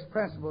us to place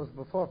principles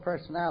before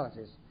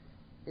personalities.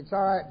 It's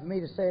all right for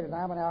me to say that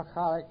I'm an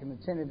alcoholic and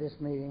attended this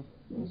meeting.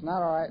 It's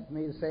not all right for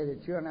me to say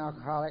that you're an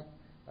alcoholic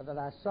or that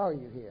I saw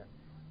you here.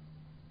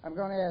 I'm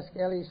going to ask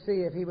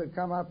LEC if he would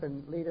come up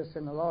and lead us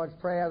in the Lord's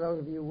Prayer. Those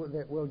of you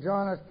that will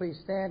join us, please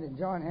stand and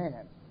join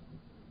hands.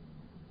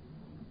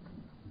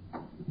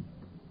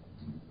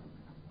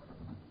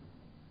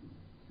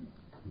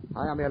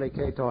 Hi, I'm Ellie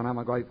Cato, and I'm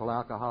a grateful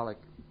alcoholic,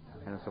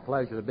 and it's a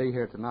pleasure to be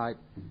here tonight.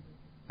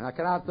 And I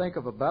cannot think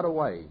of a better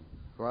way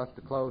for us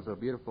to close a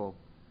beautiful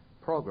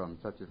program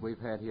such as we've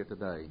had here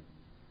today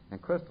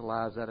and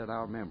crystallize that in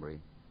our memory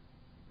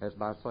as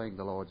by saying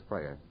the Lord's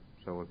Prayer.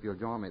 So if you'll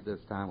join me at this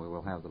time, we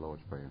will have the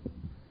Lord's Prayer.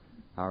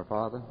 Our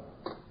Father,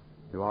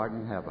 who art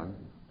in heaven,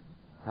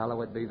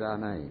 hallowed be thy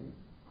name.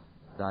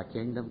 Thy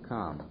kingdom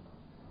come,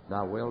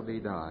 thy will be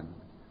done,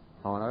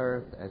 on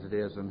earth as it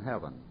is in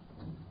heaven.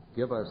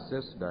 Give us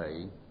this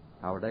day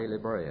our daily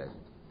bread,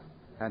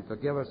 and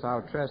forgive us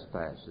our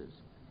trespasses,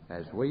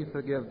 as we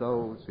forgive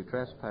those who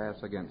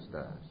trespass against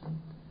us.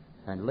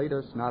 And lead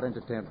us not into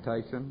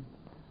temptation,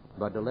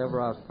 but deliver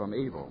us from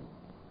evil.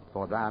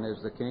 For thine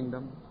is the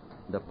kingdom,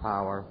 the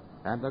power,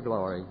 and the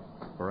glory,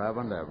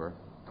 forever and ever.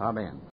 Amen.